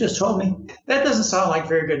that what you just told me? That doesn't sound like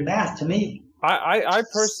very good math to me. I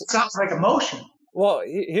personally sounds like emotion. Well,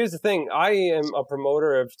 here's the thing. I am a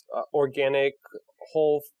promoter of organic,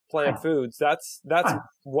 whole plant foods. That's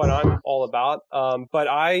what I'm all about. But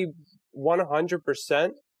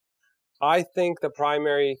 100%, I think the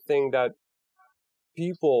primary thing that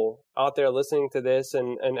people out there listening to this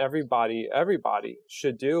and everybody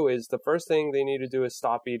should do is the first thing they need to do is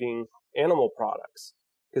stop eating animal products,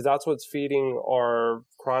 because that's what's feeding our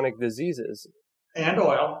chronic diseases. And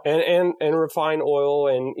oil. And refined oil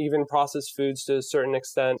and even processed foods to a certain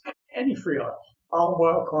extent. Any free oil. Olive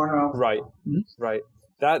oil, corn oil. Right. Mm-hmm. Right.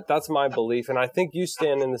 That's my belief. And I think you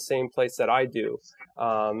stand in the same place that I do.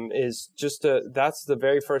 That's the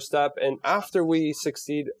very first step. And after we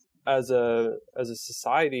succeed as a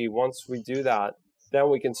society, once we do that, then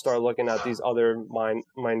we can start looking at these other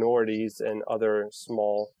minorities and other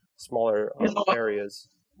smaller areas.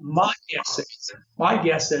 My guess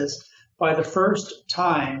is by the first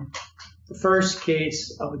time the first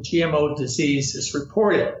case of a GMO disease is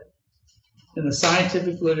reported in the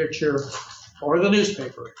scientific literature or the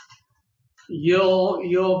newspaper,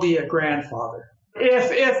 you'll be a grandfather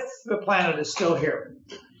if the planet is still here.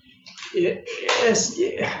 They've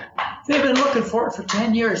been looking for it for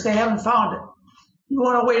 10 years. They haven't found it. You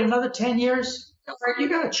want to wait another 10 years? You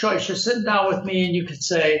got a choice. You're sitting down with me and you could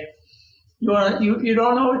say, you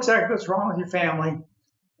don't know exactly what's wrong with your family,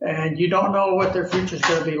 and you don't know what their future is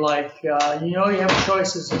going to be like. You have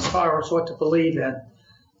choices as far as what to believe in.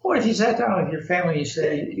 Boy, if you sat down with your family, you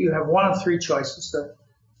say you have one of three choices: to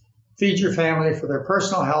feed your family for their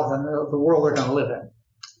personal health and the world they're going to live in.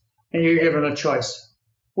 And you're given a choice.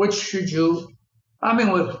 Which should you,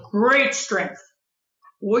 with great strength,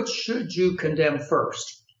 which should you condemn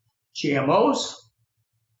first? GMOs,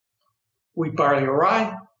 wheat, barley, or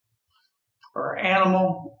rye, or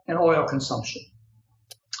animal and oil consumption?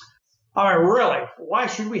 Really, why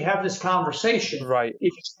should we have this conversation? Right.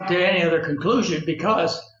 If you come to any other conclusion?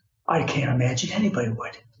 Because I can't imagine anybody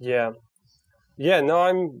would. Yeah. No,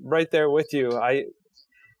 I'm right there with you. I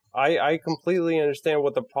completely understand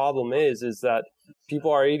what the problem is that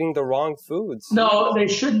people are eating the wrong foods. No, they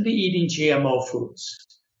shouldn't be eating GMO foods.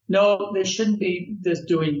 No, they shouldn't be just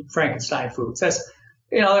doing Frankenstein foods.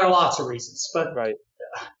 There are lots of reasons, but right.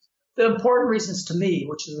 The important reasons to me,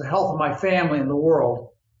 which is the health of my family and the world,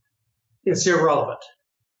 it's irrelevant.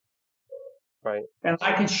 Right. And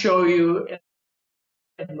I can show you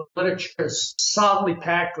in the literature is solidly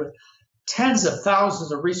packed with tens of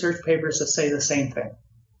thousands of research papers that say the same thing.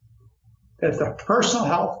 That their personal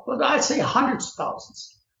health, I'd say hundreds of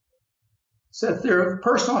thousands, so that their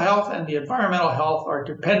personal health and the environmental health are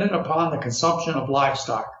dependent upon the consumption of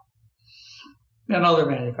livestock and other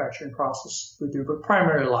manufacturing processes we do, but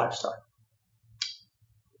primarily livestock.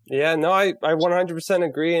 Yeah, no, I 100%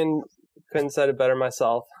 agree and couldn't said it better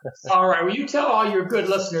myself. All right. Well, you tell all your good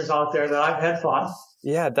listeners out there that I've had fun.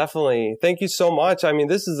 Yeah, definitely. Thank you so much.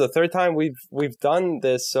 This is the third time we've done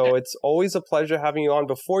this, so it's always a pleasure having you on.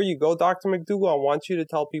 Before you go, Dr. McDougall, I want you to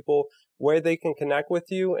tell people where they can connect with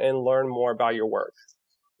you and learn more about your work.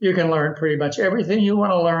 You can learn pretty much everything you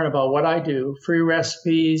want to learn about what I do. Free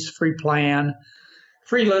recipes, free plan,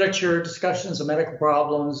 free literature, discussions of medical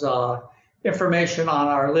problems, information on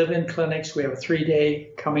our live-in clinics. We have a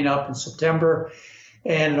 3-day coming up in September.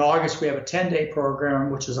 And in August, we have a 10-day program,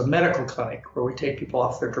 which is a medical clinic where we take people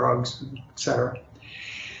off their drugs, et cetera.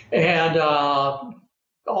 And all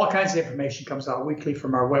kinds of information comes out weekly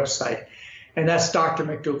from our website. And that's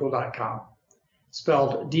drmcdougall.com,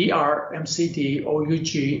 spelled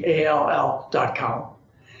drmcdougall.com.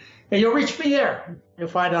 And you'll reach me there. You'll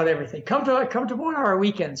find out everything. Come to one of our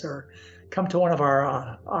weekends or come to one of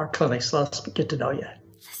our clinics. Let's get to know you.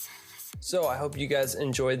 So I hope you guys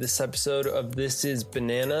enjoyed this episode of This is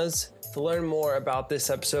Banana's. To learn more about this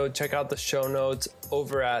episode, check out the show notes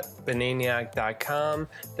over at bananiac.com.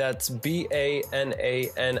 That's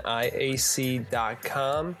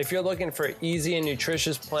BANANIAC.com. If you're looking for easy and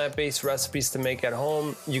nutritious plant-based recipes to make at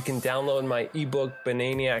home, you can download my ebook,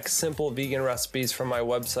 Bananiac Simple Vegan Recipes, from my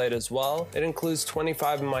website as well. It includes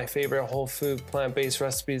 25 of my favorite whole food plant-based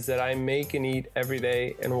recipes that I make and eat every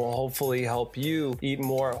day and will hopefully help you eat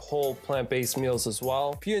more whole plant-based meals as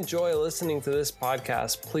well. If you enjoy listening to this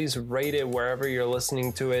podcast, please rate it wherever you're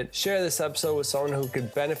listening to it. Share this episode with someone who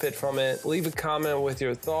could benefit from it. Leave a comment with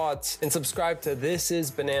your thoughts and subscribe to This is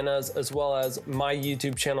Bananas as well as my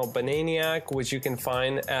YouTube channel Bananiac, which you can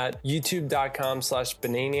find at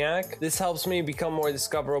youtube.com/Bananiac. This helps me become more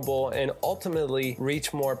discoverable and ultimately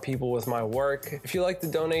reach more people with my work. If you'd like to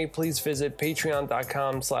donate, please visit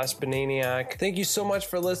patreon.com/Bananiac. Thank you so much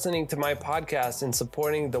for listening to my podcast and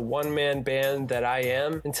supporting the one-man band that I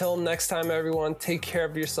am. Until next time, everyone, take care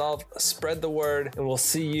of yourself, spread the word, and we'll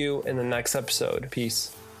see you in the next episode.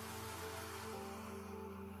 Peace.